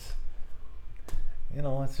mids.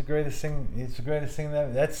 It's the greatest thing. It's the greatest thing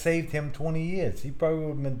that saved him 20 years. He probably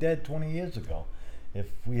would have been dead 20 years ago. if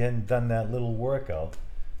we hadn't done that little workout.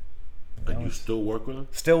 And know, you still work with him?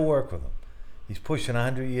 still work with him. He's pushing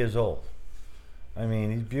 100 years old. I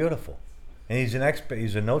mean, he's beautiful. And he's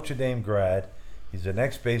he's a Notre Dame grad. He's an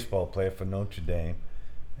ex-baseball player for Notre Dame.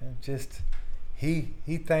 And just, he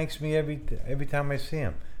thanks me every time I see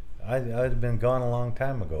him. I'd have been gone a long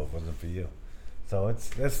time ago if it wasn't for you. So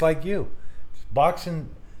it's like you. Boxing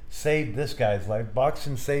saved this guy's life.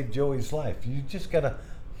 Boxing saved Joey's life. You just gotta,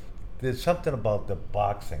 there's something about the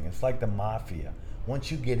boxing. It's like the mafia.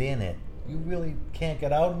 Once you get in it, you really can't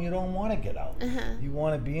get out, and you don't want to get out. You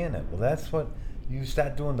want to be in it. Well, that's what you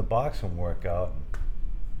start doing, the boxing workout.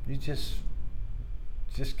 You just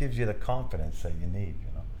gives you the confidence that you need.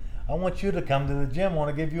 You know, I want you to come to the gym. I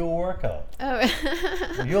want to give you a workout. Oh.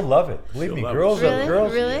 You'll love it. Believe She'll me, love girls it. are Really?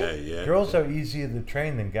 girls. Really? Yeah. Girls are easier to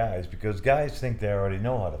train than guys because guys think they already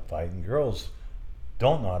know how to fight, and girls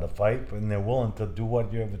don't know how to fight, and they're willing to do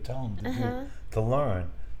what you ever tell them to do to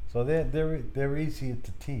learn. So they're easier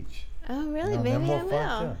to teach. Oh, really? You know, they're Maybe I more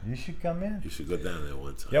fun, will. too. You should come in. You should go down there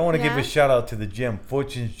one time. Yeah, I want to give Yeah? a shout out to the gym,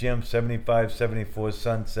 Fortune's Gym, 7574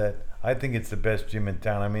 Sunset. I think it's the best gym in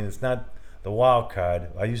town. I mean, it's not the Wild Card.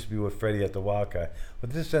 I used to be with Freddie at the Wild Card, but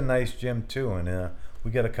this is a nice gym too, and we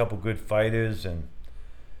got a couple good fighters, and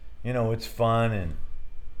you know it's fun, and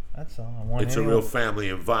that's all. I want It's a anyone- real family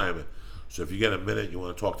environment. So if you get a minute, you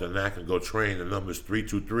want to talk to Knack and go train, the number's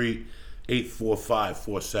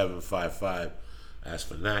 323-845-4755. Ask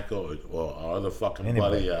for Knack or our other fucking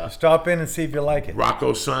anybody. buddy, Stop in and see if you like it.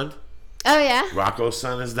 Rocco's son. Oh, yeah? Rocco's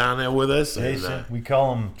son is down there with us. And, Jason, we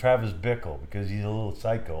call him Travis Bickle because he's a little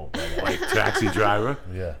psycho. But, like taxi driver.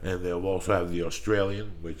 Yeah. And they'll also have the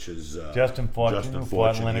Australian, which is Justin Fortune, who fought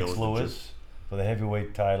Fortune, he Lennox owns the gym. Lewis for the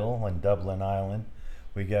heavyweight title on Dublin Island.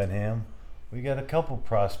 We got him. We got a couple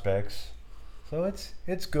prospects. So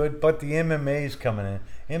it's good, but the MMA is coming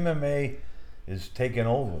in. MMA is taking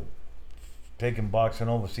boxing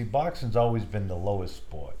over. See, boxing's always been the lowest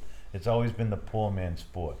sport. It's always been the poor man's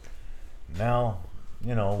sport. Now,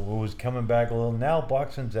 you know, it was coming back a little. Now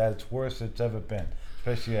boxing's at its worst it's ever been,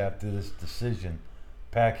 especially after this decision,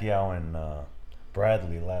 Pacquiao and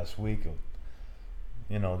Bradley last week.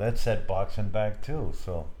 You know, that set boxing back too.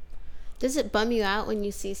 So, Does it bum you out when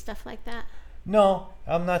you see stuff like that? no,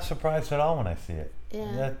 I'm not surprised at all when I see it.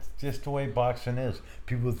 Yeah. That's just the way boxing is.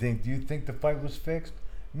 People think, do you think the fight was fixed?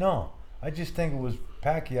 No, I just think it was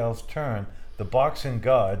Pacquiao's turn. The boxing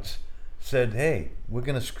gods said, hey, we're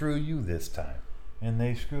going to screw you this time. And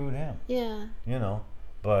they screwed him, Yeah. you know.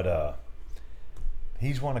 But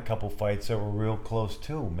he's won a couple fights that were real close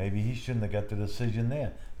too. Maybe he shouldn't have got the decision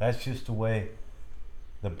there. That's just the way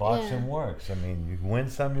the boxing works. I mean, you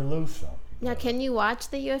win some, you lose some. Now, can you watch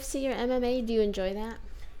the UFC or MMA? Do you enjoy that?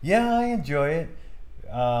 Yeah, I enjoy it,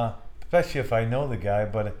 especially if I know the guy,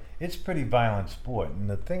 but it's pretty violent sport. And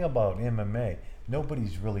the thing about MMA,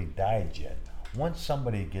 nobody's really died yet. Once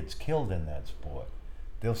somebody gets killed in that sport,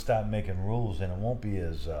 they'll start making rules, and it won't be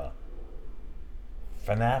as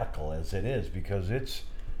fanatical as it is because it's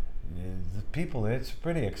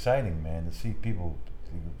pretty exciting, man, to see people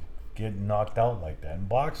get knocked out like that. In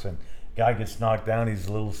boxing, guy gets knocked down, he's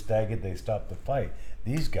a little staggered, they stop the fight.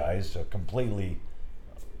 These guys are completely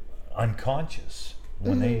unconscious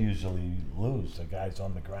when they usually lose. The guy's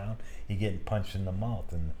on the ground, he getting punched in the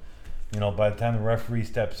mouth, and you know, by the time the referee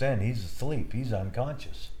steps in, he's asleep, he's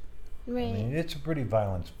unconscious. Right. I mean, it's a pretty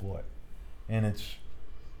violent sport, and it's,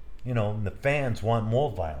 you know, the fans want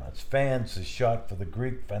more violence. Fans is shot for the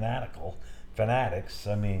Greek fanatics.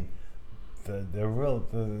 I mean, they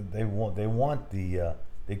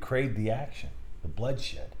crave the action, the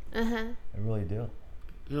bloodshed. Uh-huh. They really do.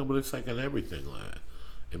 You know, but it's like in everything. Like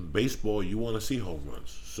in baseball, you want to see home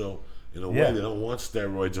runs. So in a way, Yeah. they don't want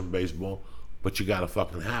steroids in baseball, but you got to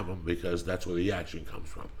fucking have them because that's where the action comes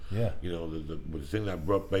from. Yeah. You know, the thing that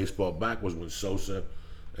brought baseball back was when Sosa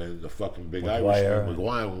and the fucking big McGuire. Irishman,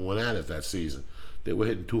 McGuire, went at it that season. They were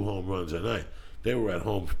hitting 2 home runs a night. They were at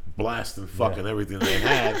home blasting fucking everything they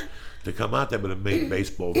had to come out there, but it made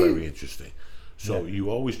baseball very interesting. So you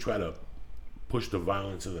always try to push the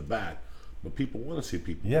violence in the back, but people want to see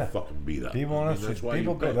people fucking beat up. People want to that's see why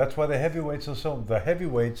people you go. bet. That's why the heavyweights are so. The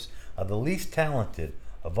heavyweights are the least talented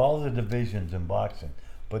of all the divisions in boxing,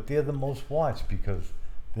 but they're the most watched because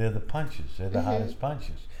they're the punches. They're the hottest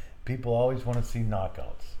punches. People always want to see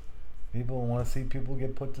knockouts. People want to see people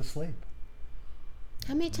get put to sleep.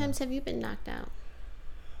 How many times have you been knocked out?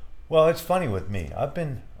 Well, it's funny with me. I've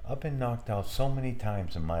been knocked out so many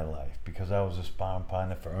times in my life because I was a sparring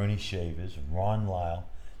partner for Ernie Shavers and Ron Lyle.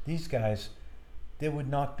 These guys, they would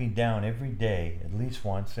knock me down every day at least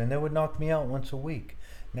once, and they would knock me out once a week.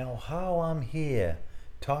 Now, how I'm here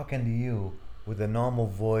talking to you with a normal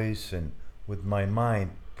voice and with my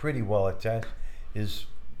mind pretty well attached, it's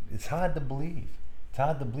hard to believe. It's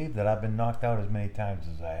hard to believe that I've been knocked out as many times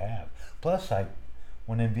as I have. Plus,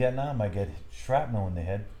 when in Vietnam, I get shrapnel in the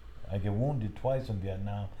head. I get wounded twice in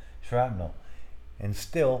Vietnam, shrapnel. And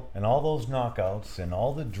still, and all those knockouts and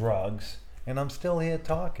all the drugs, and I'm still here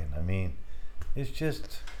talking. I mean, it's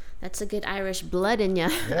just... That's a good Irish blood in you.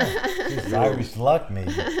 Yeah, it's Irish luck,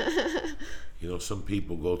 maybe. You know, some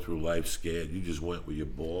people go through life scared. You just went with your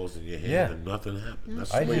balls in your hand Yeah. and nothing happened.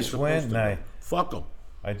 That's I the way just you're went supposed and to go. Fuck them.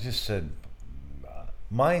 I just said,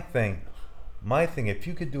 my thing, if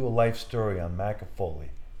you could do a life story on Macafoley,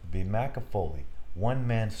 it'd be Macafoley, one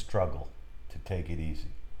man struggle to take it easy.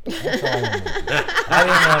 That's all I want to do. I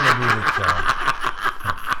didn't want to be the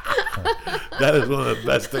champ. That is one of the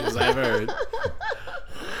best things I've heard.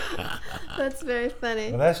 That's very funny.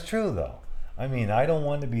 Well, that's true, though. I mean, I don't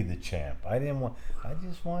want to be the champ. I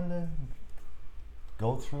just wanted to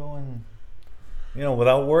go through and,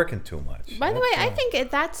 without working too much. By the way, I That's all.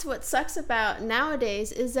 think that's what sucks about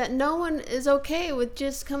nowadays is that no one is okay with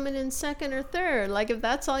just coming in second or third. Like, if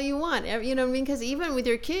that's all you want, you know what I mean? Because even with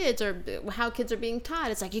your kids or how kids are being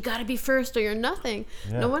taught, it's like, you got to be first or you're nothing.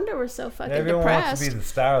 Yeah. No wonder we're so fucking Everyone depressed. wants to be the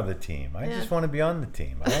star of the team. I just want to be on the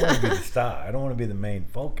team. I don't want to be the star. I don't want to be the main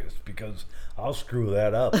focus because I'll screw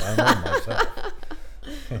that up. I know myself.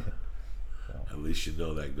 At least you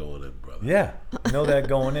know that going in, brother. Yeah, I know that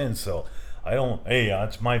going in. So I don't, hey,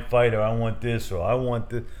 it's my fight, or I want this, or I want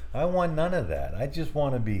this. I want none of that. I just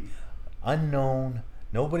want to be unknown.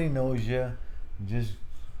 Nobody knows you. Just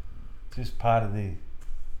part of an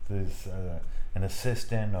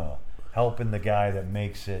assistant or helping the guy that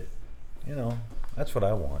makes it. That's what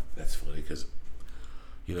I want. That's funny because,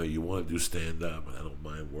 you want to do stand-up, and I don't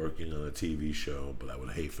mind working on a TV show, but I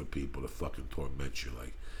would hate for people to fucking torment you.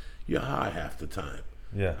 Like, you're high half the time.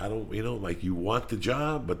 Yeah. I don't, like, you want the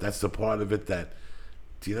job, but that's the part of it that,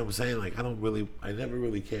 do you know what I'm saying? Like, I never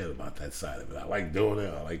really cared about that side of it. I like doing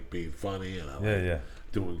it. I like being funny, and I like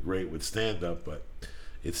doing great with stand-up, but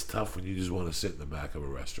it's tough when you just want to sit in the back of a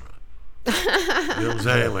restaurant. You know what I'm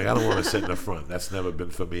saying? Like, I don't want to sit in the front. That's never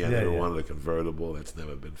been for me. I never wanted a convertible. That's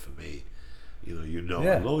never been for me. As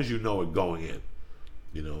long as you know it going in,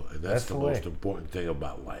 and that's the most important thing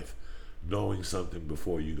about life. Knowing something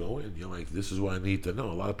before you go in. You're like, this is what I need to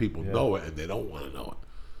know. A lot of people know it and they don't want to know it.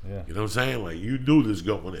 Yeah. You know what I'm saying? Like, you knew this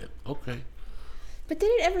going in. Okay. But did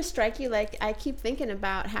it ever strike you, like, I keep thinking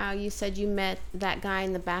about how you said you met that guy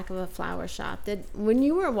in the back of a flower shop. When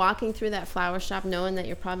you were walking through that flower shop knowing that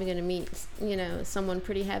you're probably going to meet, someone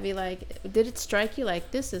pretty heavy, like, did it strike you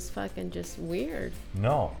like, this is fucking just weird?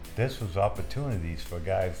 No, this was opportunities for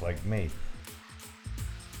guys like me.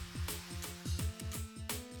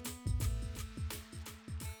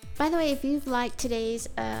 By the way, if you've liked today's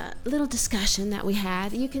little discussion that we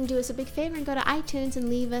had, you can do us a big favor and go to iTunes and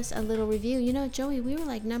leave us a little review. Joey, we were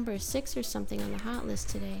like number 6 or something on the hot list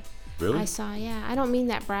today. Really? I saw, yeah. I don't mean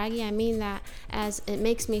that braggy. I mean that as it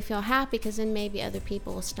makes me feel happy because then maybe other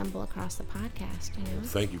people will stumble across the podcast,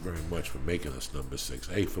 Thank you very much for making us number 6.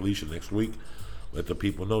 Hey, Felicia, next week, let the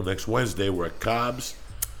people know. Next Wednesday, we're at Cobb's,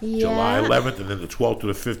 July 11th, and then the 12th to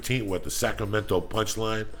the 15th, we're at the Sacramento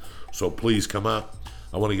Punchline. So please come out.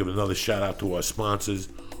 I want to give another shout out to our sponsors,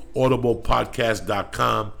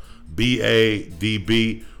 audiblepodcast.com,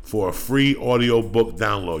 BADB, for a free audiobook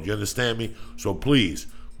download. You understand me? So please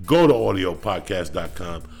go to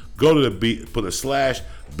audiopodcast.com, go to put a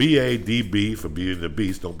 / BADB for Beauty and the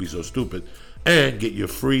Beast, don't be so stupid, and get your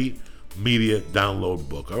free media download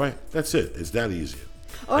book. All right? That's it. It's that easy.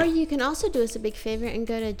 Or you can also do us a big favor and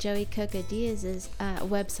go to Joey Coca Diaz's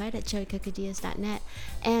website at joeycocadiaz.net,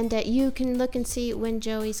 and you can look and see when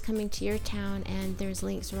Joey's coming to your town, and there's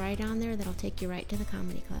links right on there that'll take you right to the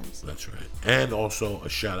comedy clubs. That's right. And also a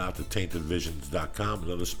shout out to taintedvisions.com,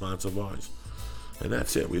 another sponsor of ours. And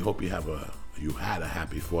that's it. We hope you had a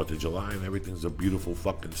happy 4th of July, and everything's a beautiful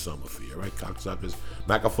fucking summer for you, right, cocksuckers?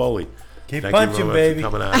 Macafoley. Keep Thank punching, you baby.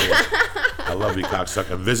 for coming out here. I love you,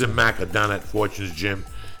 cocksucker. Visit Maca down at Fortune's Gym.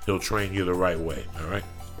 He'll train you the right way, all right?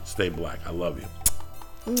 Stay black. I love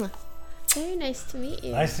you. Very nice to meet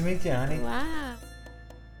you. Nice to meet you, honey. Wow.